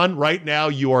 Ron, right now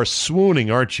you are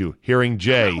swooning, aren't you, hearing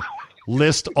Jay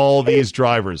list all these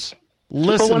drivers.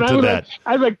 Listen to that.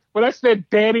 I was like, when I said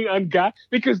Danny Ungaius,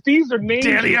 because these are names.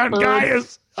 Danny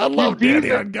Ungaius. I love Danny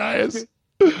Ungaius.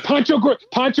 Pancho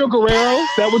Guerrero,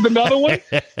 that was another one.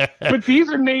 But these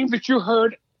are names that you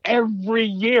heard every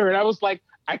year. And I was like,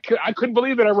 I couldn't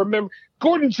believe that I remember.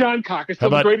 Gordon Johncock is still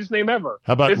the greatest name ever.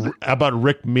 How about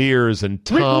Rick Mears and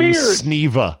Tom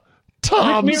Sneva?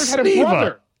 Rick Mears had a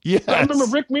brother. Yes. I remember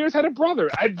Rick Mears had a brother.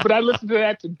 But I listened to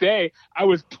that today. I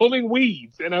was pulling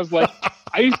weeds, and I was like,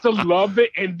 I used to love the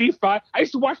Indy 5. I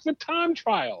used to watch the time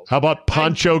trials. How about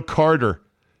Pancho Carter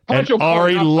and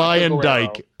Ari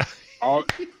Lyondike?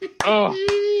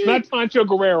 Not Pancho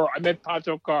Guerrero. I meant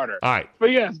Pancho Carter. All right.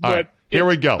 But yes, here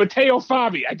we go. But Teo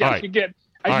Fabi, I should get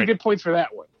points for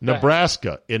that one.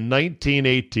 Nebraska in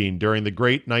 1918, during the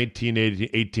great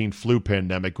 1918 flu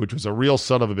pandemic, which was a real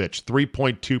son of a bitch,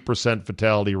 3.2%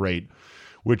 fatality rate,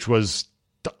 which was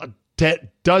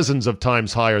dozens of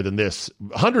times higher than this,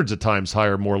 hundreds of times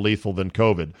higher, more lethal than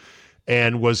COVID,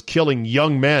 and was killing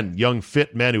young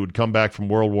fit men who would come back from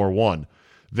World War I.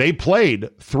 They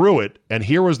played through it, and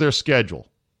here was their schedule.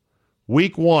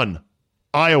 Week 1,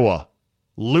 Iowa,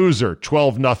 loser,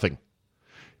 12-0.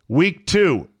 Week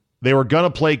 2, they were going to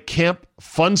play Camp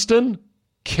Funston,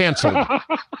 canceled.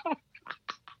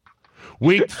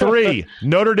 Week 3,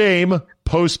 Notre Dame,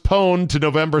 postponed to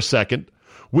November 2nd.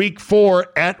 Week 4,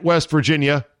 at West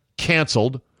Virginia,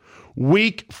 canceled.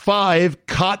 Week 5,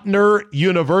 Cotner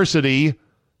University,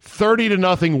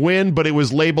 30-0 win, but it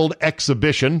was labeled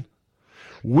exhibition.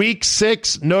 Week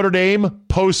 6, Notre Dame,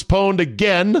 postponed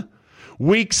again.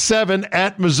 Week 7,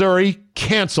 at Missouri,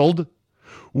 canceled.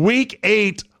 Week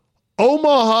 8,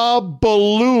 Omaha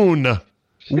Balloon,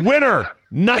 winner,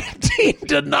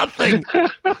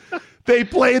 19-0. They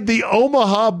played the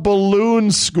Omaha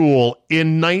Balloon School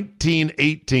in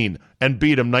 1918 and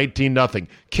beat them 19-0.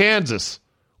 Kansas,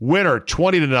 winner,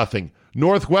 20-0.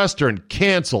 Northwestern,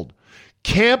 canceled.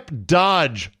 Camp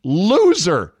Dodge,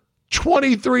 loser,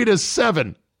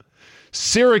 23-7.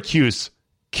 Syracuse,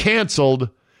 canceled.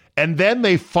 And then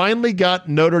they finally got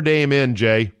Notre Dame in,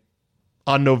 Jay,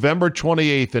 on November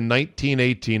 28th in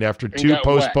 1918 after 2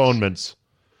 postponements.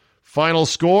 Final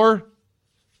score,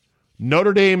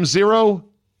 Notre Dame 0,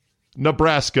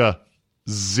 Nebraska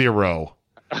 0.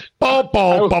 I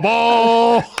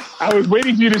was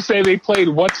waiting for you to say they played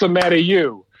What's the Matter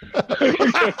You?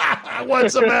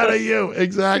 What's the matter you?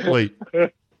 Exactly.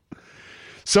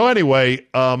 So anyway,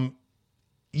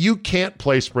 you can't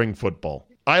play spring football.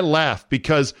 I laugh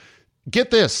because,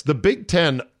 get this, the Big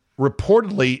Ten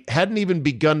reportedly hadn't even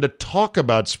begun to talk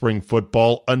about spring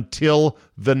football until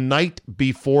the night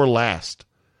before last.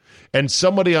 And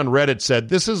somebody on Reddit said,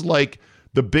 this is like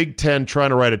the Big Ten trying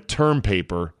to write a term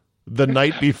paper the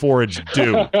night before it's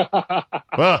due.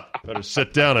 Well, better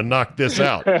sit down and knock this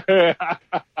out.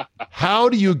 How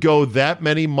do you go that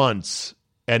many months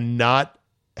and not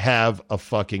have a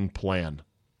fucking plan?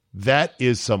 That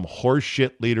is some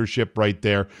horseshit leadership right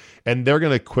there. And they're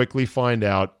going to quickly find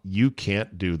out you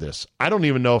can't do this. I don't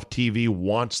even know if TV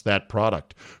wants that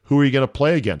product. Who are you going to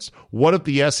play against? What if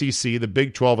the SEC, the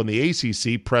Big 12, and the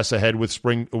ACC press ahead with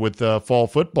fall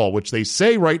football, which they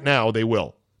say right now they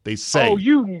will. They say. Oh,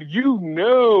 you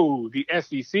know the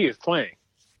SEC is playing.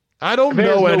 I don't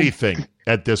know anything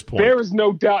at this point. There is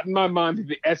no doubt in my mind that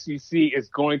the SEC is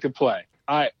going to play.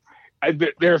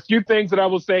 There are a few things that I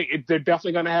will say they're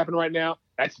definitely going to happen right now.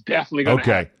 That's definitely going to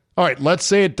happen. Okay. All right. Let's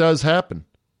say it does happen.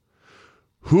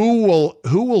 Who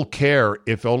will care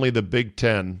if only the Big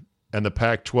Ten and the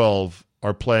Pac-12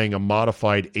 are playing a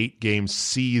modified 8-game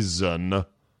season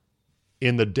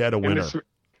in the dead of winter?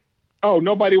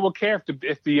 Nobody will care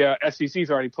if the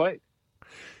SEC's already played.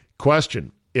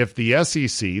 Question. If the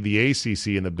SEC, the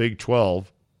ACC, and the Big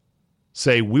 12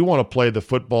 say we want to play the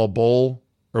football bowl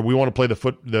or we want to play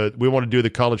we want to do the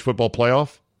college football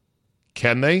playoff,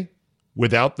 can they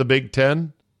without the Big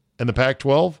 10 and the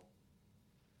Pac-12?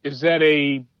 Is that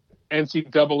a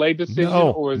NCAA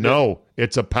decision? No,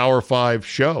 it's a Power 5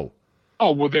 show.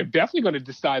 Oh, well, they're definitely going to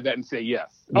decide that and say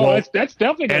yes. That's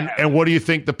definitely going to happen. And what do you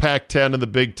think the Pac-10 and the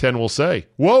Big 10 will say?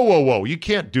 Whoa, you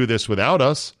can't do this without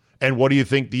us. And what do you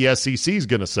think the SEC is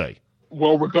going to say?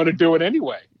 Well, we're going to do it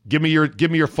anyway. Give me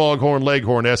your foghorn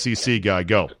leghorn SEC guy.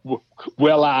 Go.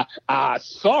 Well,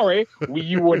 sorry,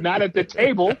 you were not at the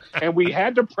table, and we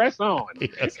had to press on.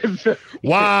 Yes.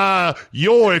 Why,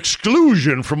 your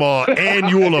exclusion from our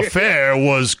annual affair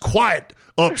was quite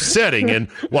upsetting, and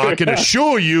I can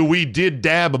assure you we did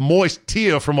dab a moist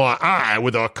tear from our eye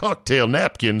with our cocktail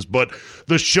napkins, but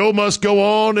the show must go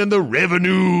on and the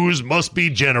revenues must be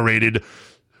generated.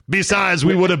 Besides,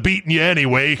 we would have beaten you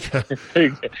anyway.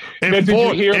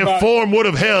 If form would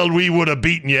have held, we would have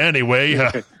beaten you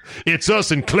anyway. It's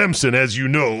us and Clemson, as you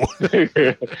know.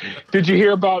 Did you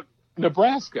hear about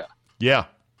Nebraska? Yeah.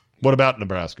 What about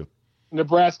Nebraska?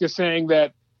 Nebraska saying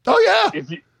that... Oh, yeah.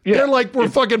 They're like, we're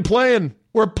fucking playing.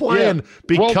 We're playing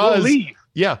because... we'll leave.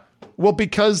 Yeah. Well,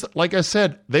 because, like I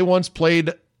said, they once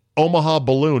played Omaha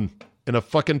Balloon in a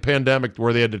fucking pandemic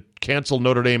where they had to cancel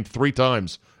Notre Dame 3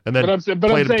 times. And then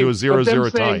played it to a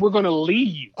 0-0 tie. We're going to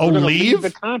leave. Oh, leave the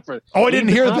conference. Oh, I didn't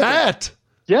hear that.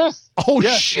 Yes. Oh,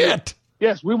 shit.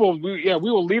 Yes, we will. We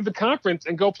will leave the conference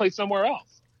and go play somewhere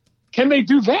else. Can they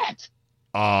do that?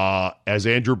 As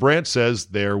Andrew Brandt says,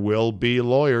 there will be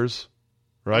lawyers,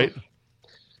 right?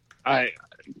 Right.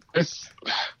 We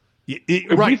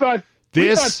thought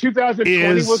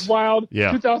 2020 was wild.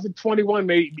 Yeah. 2021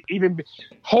 may even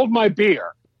hold my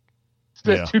beer.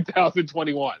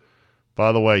 2021.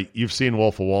 By the way, you've seen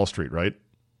Wolf of Wall Street, right?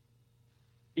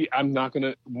 I'm not going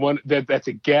to... That's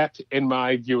a gap in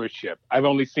my viewership. I've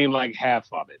only seen like half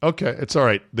of it. Okay, it's all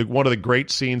right. One of the great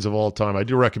scenes of all time. I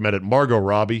do recommend it. Margot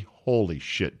Robbie. Holy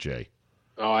shit, Jay.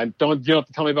 Oh, you don't have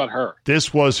to tell me about her.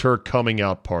 This was her coming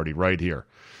out party right here.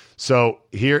 So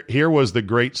here was the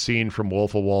great scene from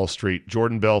Wolf of Wall Street.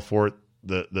 Jordan Belfort,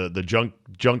 the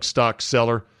junk stock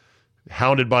seller,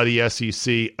 hounded by the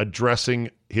SEC, addressing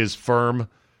his firm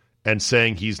and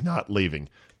saying he's not leaving.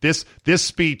 This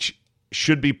speech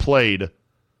should be played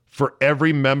for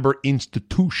every member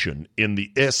institution in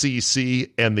the SEC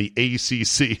and the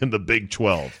ACC and the Big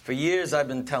 12. For years, I've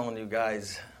been telling you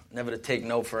guys never to take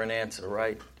no for an answer,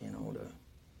 right?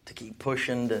 To keep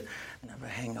pushing, to never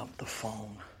hang up the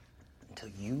phone until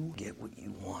you get what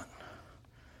you want.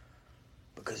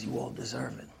 Because you all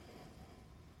deserve it.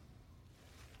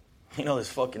 This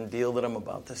fucking deal that I'm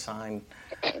about to sign...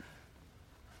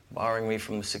 barring me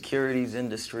from the securities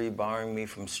industry, barring me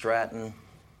from Stratton,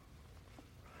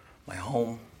 my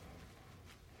home.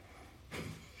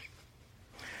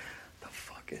 The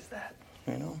fuck is that,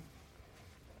 I'll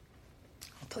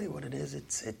tell you what it is.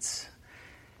 It's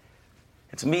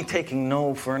me taking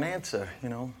no for an answer,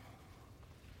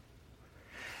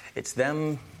 It's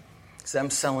them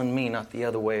selling me, not the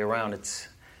other way around. It's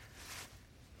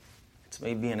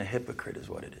me being a hypocrite is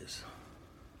what it is.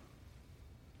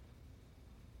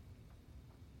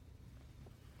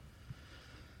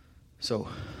 So,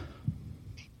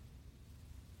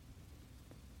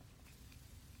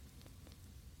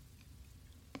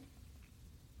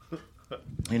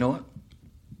 you know what?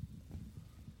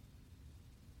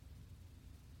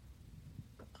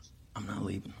 I'm not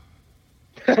leaving.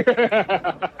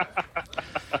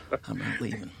 I'm not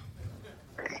leaving.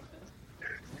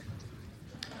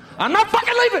 I'm not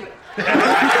fucking leaving!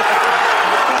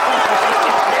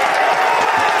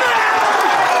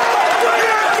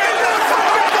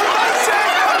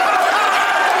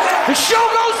 The show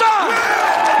goes on!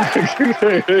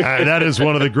 That is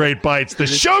one of the great bites. The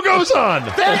show goes on!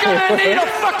 They're gonna need a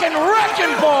fucking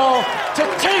wrecking ball to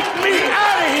take me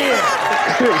out of here!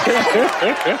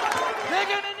 They're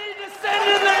gonna need to send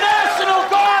in the National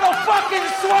Guard, a fucking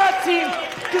SWAT team,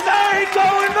 because I ain't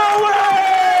going nowhere!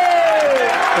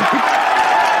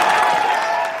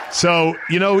 So,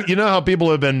 you know how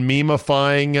people have been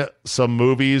memifying some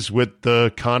movies with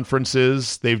the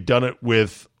conferences? They've done it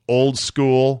with Old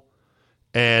School.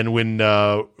 And when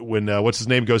what's his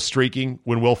name goes streaking,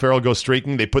 when Will Ferrell goes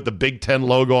streaking, they put the Big Ten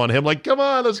logo on him, like, come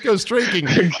on, let's go streaking.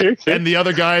 And the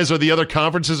other guys or the other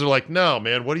conferences are like, no,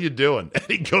 man, what are you doing? And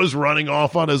he goes running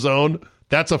off on his own.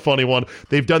 That's a funny one.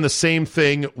 They've done the same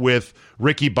thing with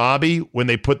Ricky Bobby when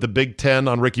they put the Big Ten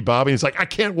on Ricky Bobby. He's like, I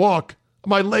can't walk.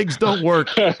 My legs don't work.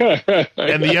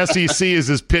 And the SEC is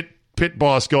his pit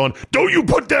boss going, don't you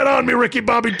put that on me, Ricky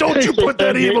Bobby. Don't you put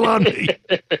that evil on me.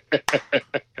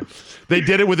 They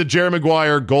did it with the Jerry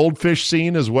Maguire goldfish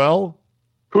scene as well.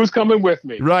 Who's coming with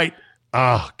me? Right.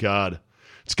 Oh, God.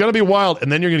 It's going to be wild.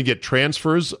 And then you're going to get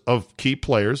transfers of key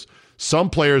players. Some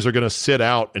players are going to sit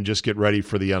out and just get ready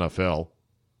for the NFL.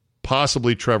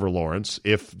 Possibly Trevor Lawrence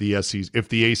if the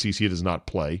ACC does not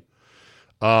play.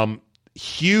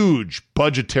 Huge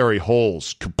budgetary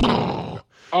holes.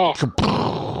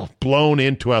 Blown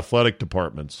into athletic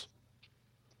departments.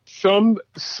 Some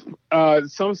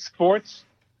sports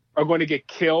are going to get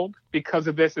killed because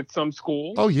of this at some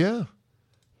schools. Oh, yeah.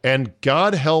 And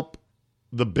God help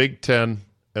the Big Ten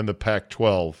and the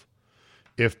Pac-12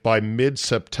 if by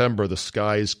mid-September the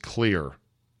sky is clear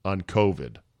on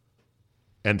COVID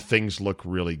and things look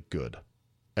really good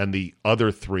and the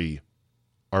other three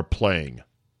are playing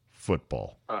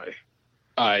football.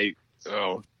 I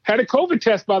had a COVID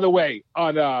test, by the way,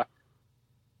 on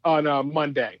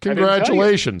Monday.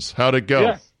 Congratulations. How'd it go?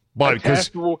 Yes. Why? Because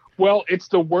well, it's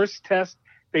the worst test.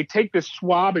 They take the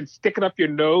swab and stick it up your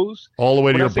nose. All the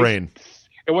way to your brain.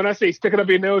 And when I say stick it up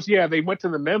your nose, yeah, they went to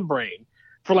the membrane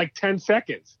for like 10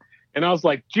 seconds. And I was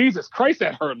like, Jesus Christ,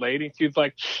 that hurt, lady. And she was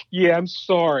like, yeah, I'm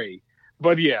sorry.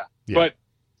 But but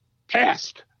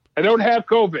passed. I don't have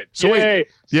COVID. So yay.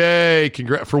 Yay.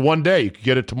 Congrats. For one day. You could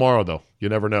get it tomorrow, though. You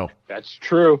never know. That's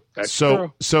true. That's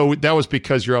true. So that was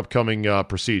because your upcoming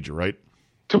procedure, right?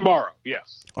 Tomorrow,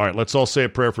 yes. All right, let's all say a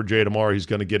prayer for Jay tomorrow. He's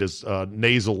going to get his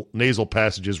nasal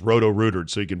passages roto-rootered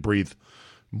so he can breathe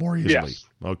more easily. Yes.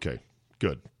 Okay,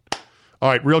 good. All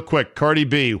right, real quick, Cardi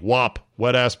B, WAP,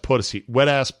 wet ass pussy.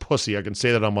 I can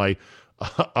say that on my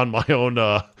own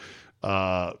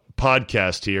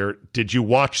podcast here. Did you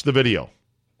watch the video?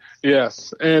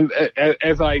 Yes, and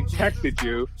as I texted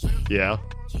you, yeah,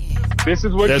 this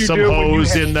is what there's you some do.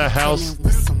 hoes in the house.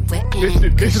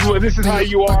 This is how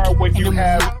you are when you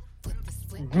have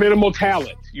minimal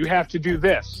talent. You have to do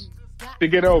this to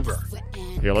get over.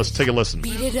 Here, let's take a listen.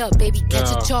 Beat it up, baby, get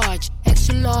your charge.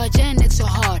 Extra large and extra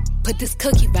hard. Put this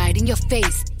cookie right in your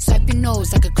face. Swipe your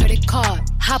nose like a credit card.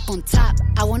 Hop on top,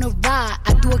 I wanna ride.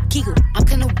 I do a giggle, I'm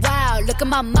kinda wild. Look at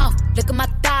my mouth, look at my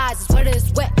thighs. It's wet,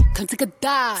 it's wet, come take a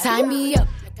dive. Tie me up.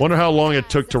 Wonder how long it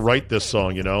took to write this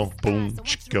song, you know? Boom,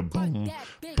 chicka, boom,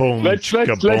 boom,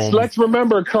 chicka, boom. Let's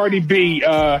remember Cardi B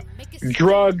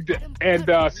drugged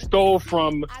and stole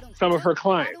from some of her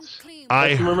clients.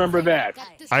 Let's remember that.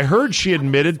 I heard she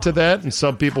admitted to that, and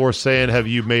some people were saying, have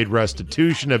you made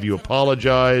restitution? Have you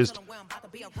apologized?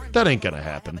 That ain't going to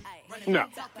happen. No.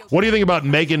 What do you think about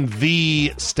Megan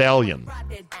Thee Stallion?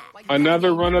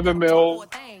 Another run-of-the-mill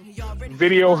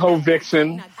video hoe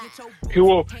vixen who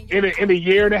will, in a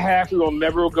year and a half, who will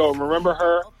never go. Remember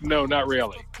her? No, not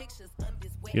really.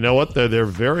 You know what? They're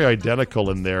very identical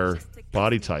in their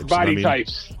body types.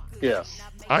 Types, yes.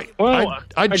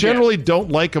 I generally don't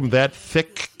like them that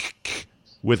thick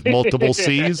with multiple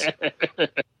C's.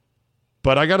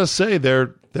 But I got to say, they're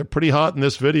pretty hot in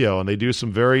this video, and they do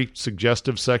some very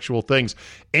suggestive sexual things.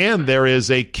 And there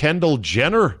is a Kendall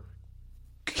Jenner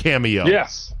cameo.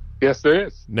 Yes, there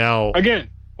is. Now, again,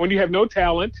 when you have no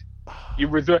talent, you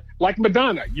resort, like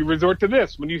Madonna, you resort to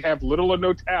this when you have little or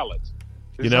no talent.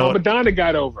 This is how Madonna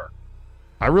got over.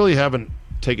 I really haven't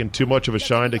taken too much of a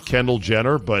shine to Kendall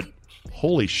Jenner, but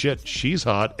holy shit, she's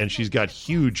hot, and she's got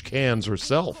huge cans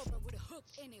herself.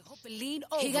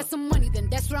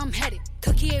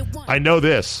 I know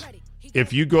this.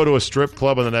 If you go to a strip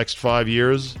club in the next 5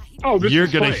 years, you're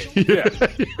going to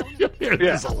hear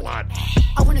this a lot.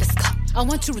 I want to I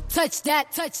want you to touch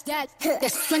that.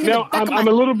 That swing in Now, the back of I'm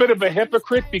my a little bit of a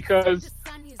hypocrite because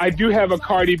I do have a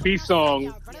Cardi B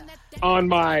song on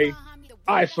my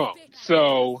iPhone.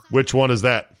 So, Which one is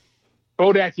that?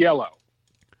 Bodak Yellow.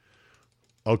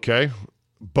 Okay.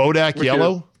 Bodak Which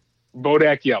Yellow? is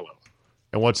Bodak Yellow.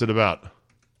 And what's it about?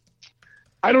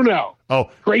 I don't know. Oh,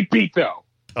 Great beat, though.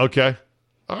 okay.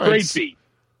 All right. Great beat.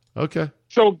 Okay.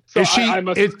 So Is she, I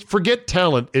must. forget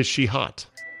talent, is she hot?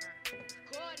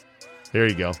 There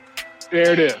you go.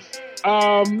 There it is.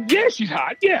 Yeah, she's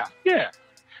hot. Yeah.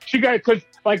 She got, because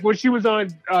like when she was on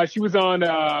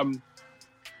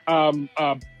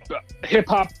hip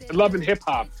hop, Love and Hip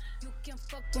Hop. You can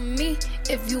fuck with me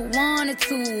if you wanted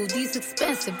to. These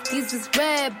expensive, these is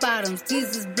red bottoms,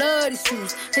 these is bloody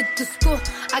shoes. Hit the school,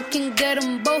 I can get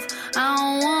them both. I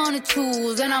don't wanna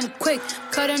choose, and I'm quick,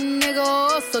 cut a nigga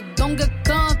off, so don't get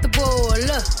comfortable.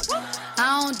 Look,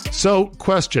 I don't. So,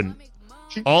 question.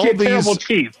 She All had these- terrible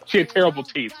teeth. She had terrible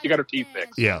teeth. She got her teeth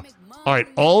fixed. Yeah. All right.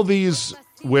 All these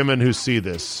women who see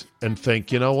this and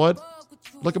think, you know what?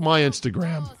 Look at my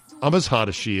Instagram. I'm as hot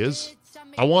as she is.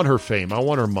 I want her fame. I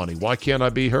want her money. Why can't I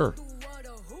be her?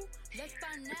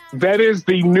 That is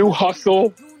the new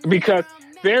hustle, because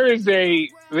there is a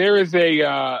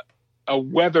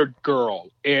weather girl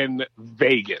in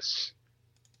Vegas.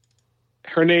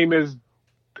 Her name is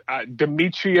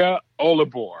Demetria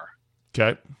Olibor.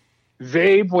 Okay.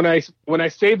 Zabe, when I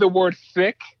say the word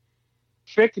thick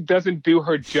doesn't do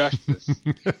her justice.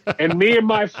 And me and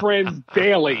my friends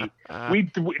daily,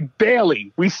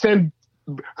 we send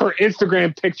her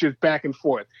Instagram pictures back and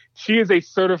forth. She is a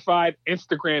certified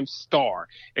Instagram star,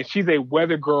 and she's a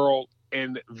weather girl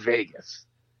in Vegas.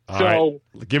 All right.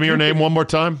 Give me her name one more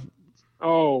time.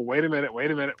 Oh, wait a minute.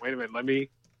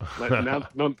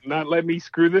 Not let me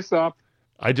screw this up.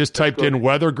 I just typed in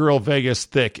Weather Girl Vegas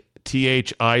Thick,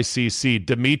 THICC,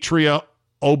 Demetria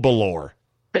Obalor.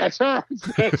 That's her.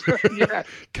 Yeah.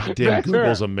 Goddamn, That's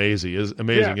Google's her. amazing,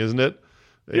 Yeah. isn't it?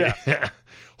 Yeah.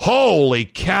 Holy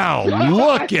cow,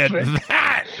 look at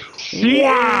that.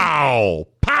 Wow.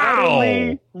 Pow.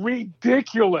 Utterly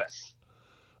ridiculous.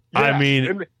 I Yeah. mean,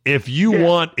 And- if you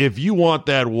want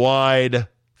that wide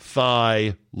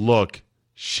thigh look,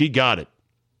 she got it.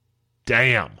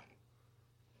 Damn.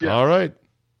 Yeah. All right.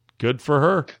 Good for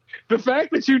her. the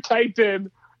fact that you typed in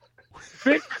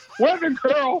thick weather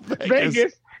girl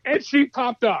Vegas and she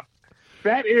popped up,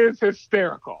 that is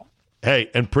hysterical. Hey,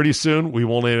 and pretty soon we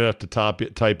won't even have to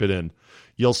type it in.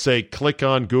 You'll say, click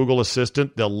on Google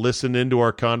Assistant. They'll listen into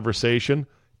our conversation.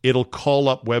 It'll call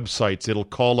up websites. It'll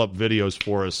call up videos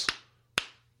for us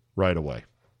right away.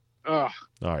 Ugh.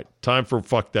 All right. Time for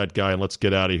Fuck That Guy, and let's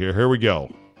get out of here. Here we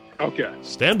go. Okay.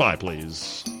 Stand by,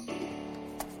 please.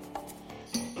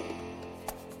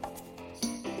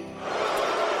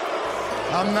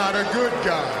 I'm not a good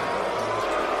guy.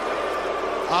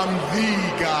 I'm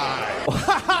the guy.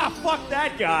 Fuck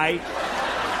that guy.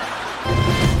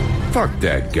 Fuck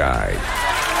that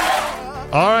guy.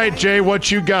 All right, Jay,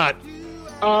 what you got?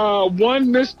 One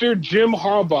Mr. Jim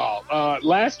Harbaugh.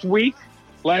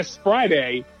 Last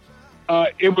Friday,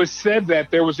 it was said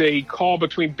that there was a call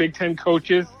between Big Ten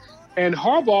coaches, and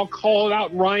Harbaugh called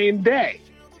out Ryan Day.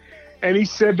 And he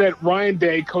said that Ryan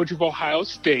Day, coach of Ohio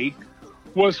State,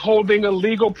 was holding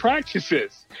illegal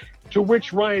practices, to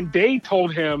which Ryan Day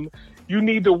told him, you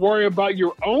need to worry about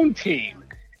your own team.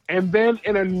 And then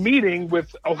in a meeting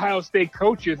with Ohio State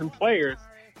coaches and players,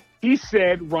 he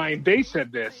said, Ryan Day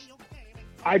said this,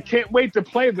 I can't wait to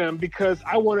play them because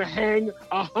I want to hang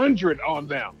 100 on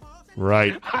them.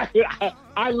 Right.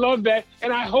 I love that.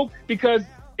 And I hope, because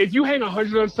if you hang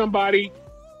 100 on somebody,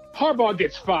 Harbaugh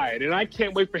gets fired. And I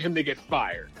can't wait for him to get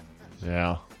fired.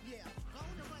 Yeah.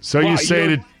 So Wow, you say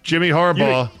to Jimmy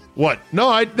Harbaugh, what? No,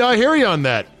 I hear you on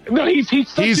that. No, he's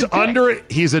he's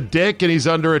a dick and he's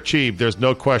underachieved. There's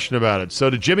no question about it.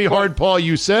 So to Jimmy Harbaugh,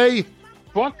 you say,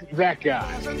 fuck that guy.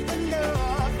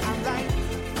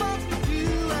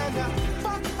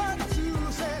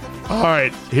 All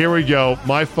right, here we go.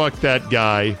 My fuck that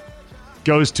guy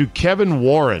goes to Kevin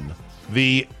Warren,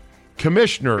 the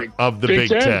commissioner of the Big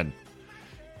Ten.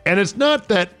 And it's not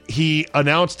that he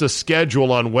announced a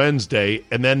schedule on Wednesday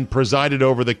and then presided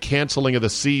over the canceling of the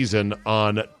season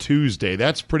on Tuesday.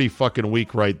 That's pretty fucking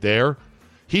weak right there.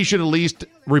 He should at least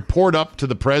report up to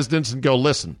the presidents and go,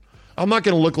 listen, I'm not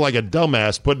going to look like a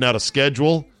dumbass putting out a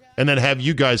schedule and then have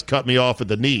you guys cut me off at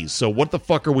the knees. So what the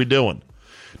fuck are we doing?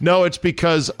 No, it's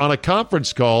because on a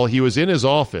conference call, he was in his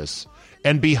office,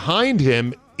 and behind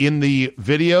him in the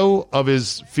video of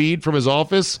his feed from his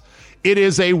office, it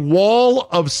is a wall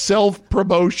of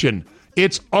self-promotion.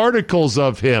 It's articles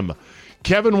of him.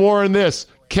 Kevin Warren this,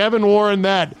 Kevin Warren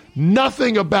that.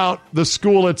 Nothing about the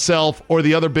school itself or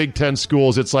the other Big Ten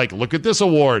schools. It's like, look at this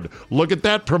award. Look at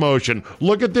that promotion.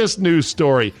 Look at this news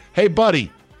story. Hey, buddy,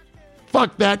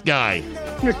 fuck that guy.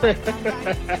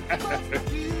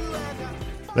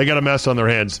 They got a mess on their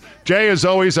hands. Jay, as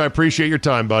always, I appreciate your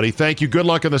time, buddy. Thank you. Good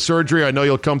luck in the surgery. I know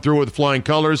you'll come through with flying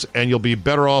colors, and you'll be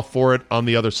better off for it on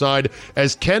the other side.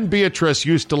 As Ken Beatrice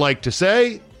used to like to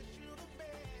say,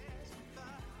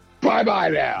 bye-bye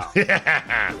now.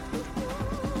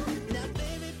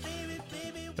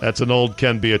 That's an old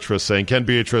Ken Beatrice saying. Ken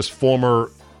Beatrice,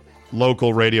 former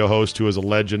local radio host who is a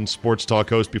legend, sports talk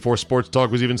host before sports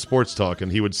talk was even sports talk, and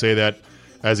he would say that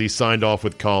as he signed off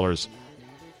with callers.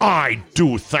 I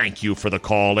do thank you for the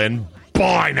call, and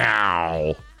bye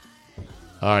now.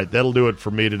 All right, that'll do it for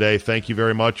me today. Thank you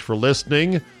very much for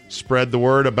listening. Spread the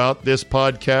word about this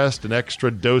podcast, an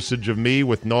extra dosage of me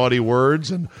with naughty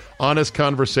words and honest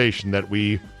conversation that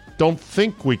we don't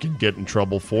think we can get in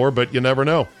trouble for, but you never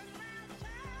know.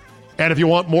 And if you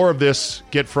want more of this,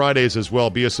 get Fridays as well.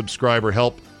 Be a subscriber.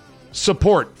 Help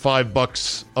support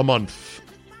 $5 a month,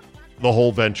 the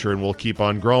whole venture, and we'll keep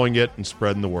on growing it and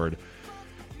spreading the word.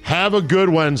 Have a good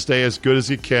Wednesday, as good as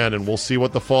you can, and we'll see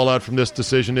what the fallout from this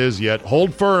decision is yet.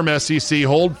 Hold firm, SEC.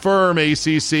 Hold firm,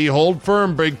 ACC. Hold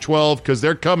firm, Big 12, because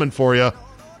they're coming for you.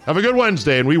 Have a good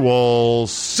Wednesday, and we will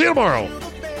see you tomorrow.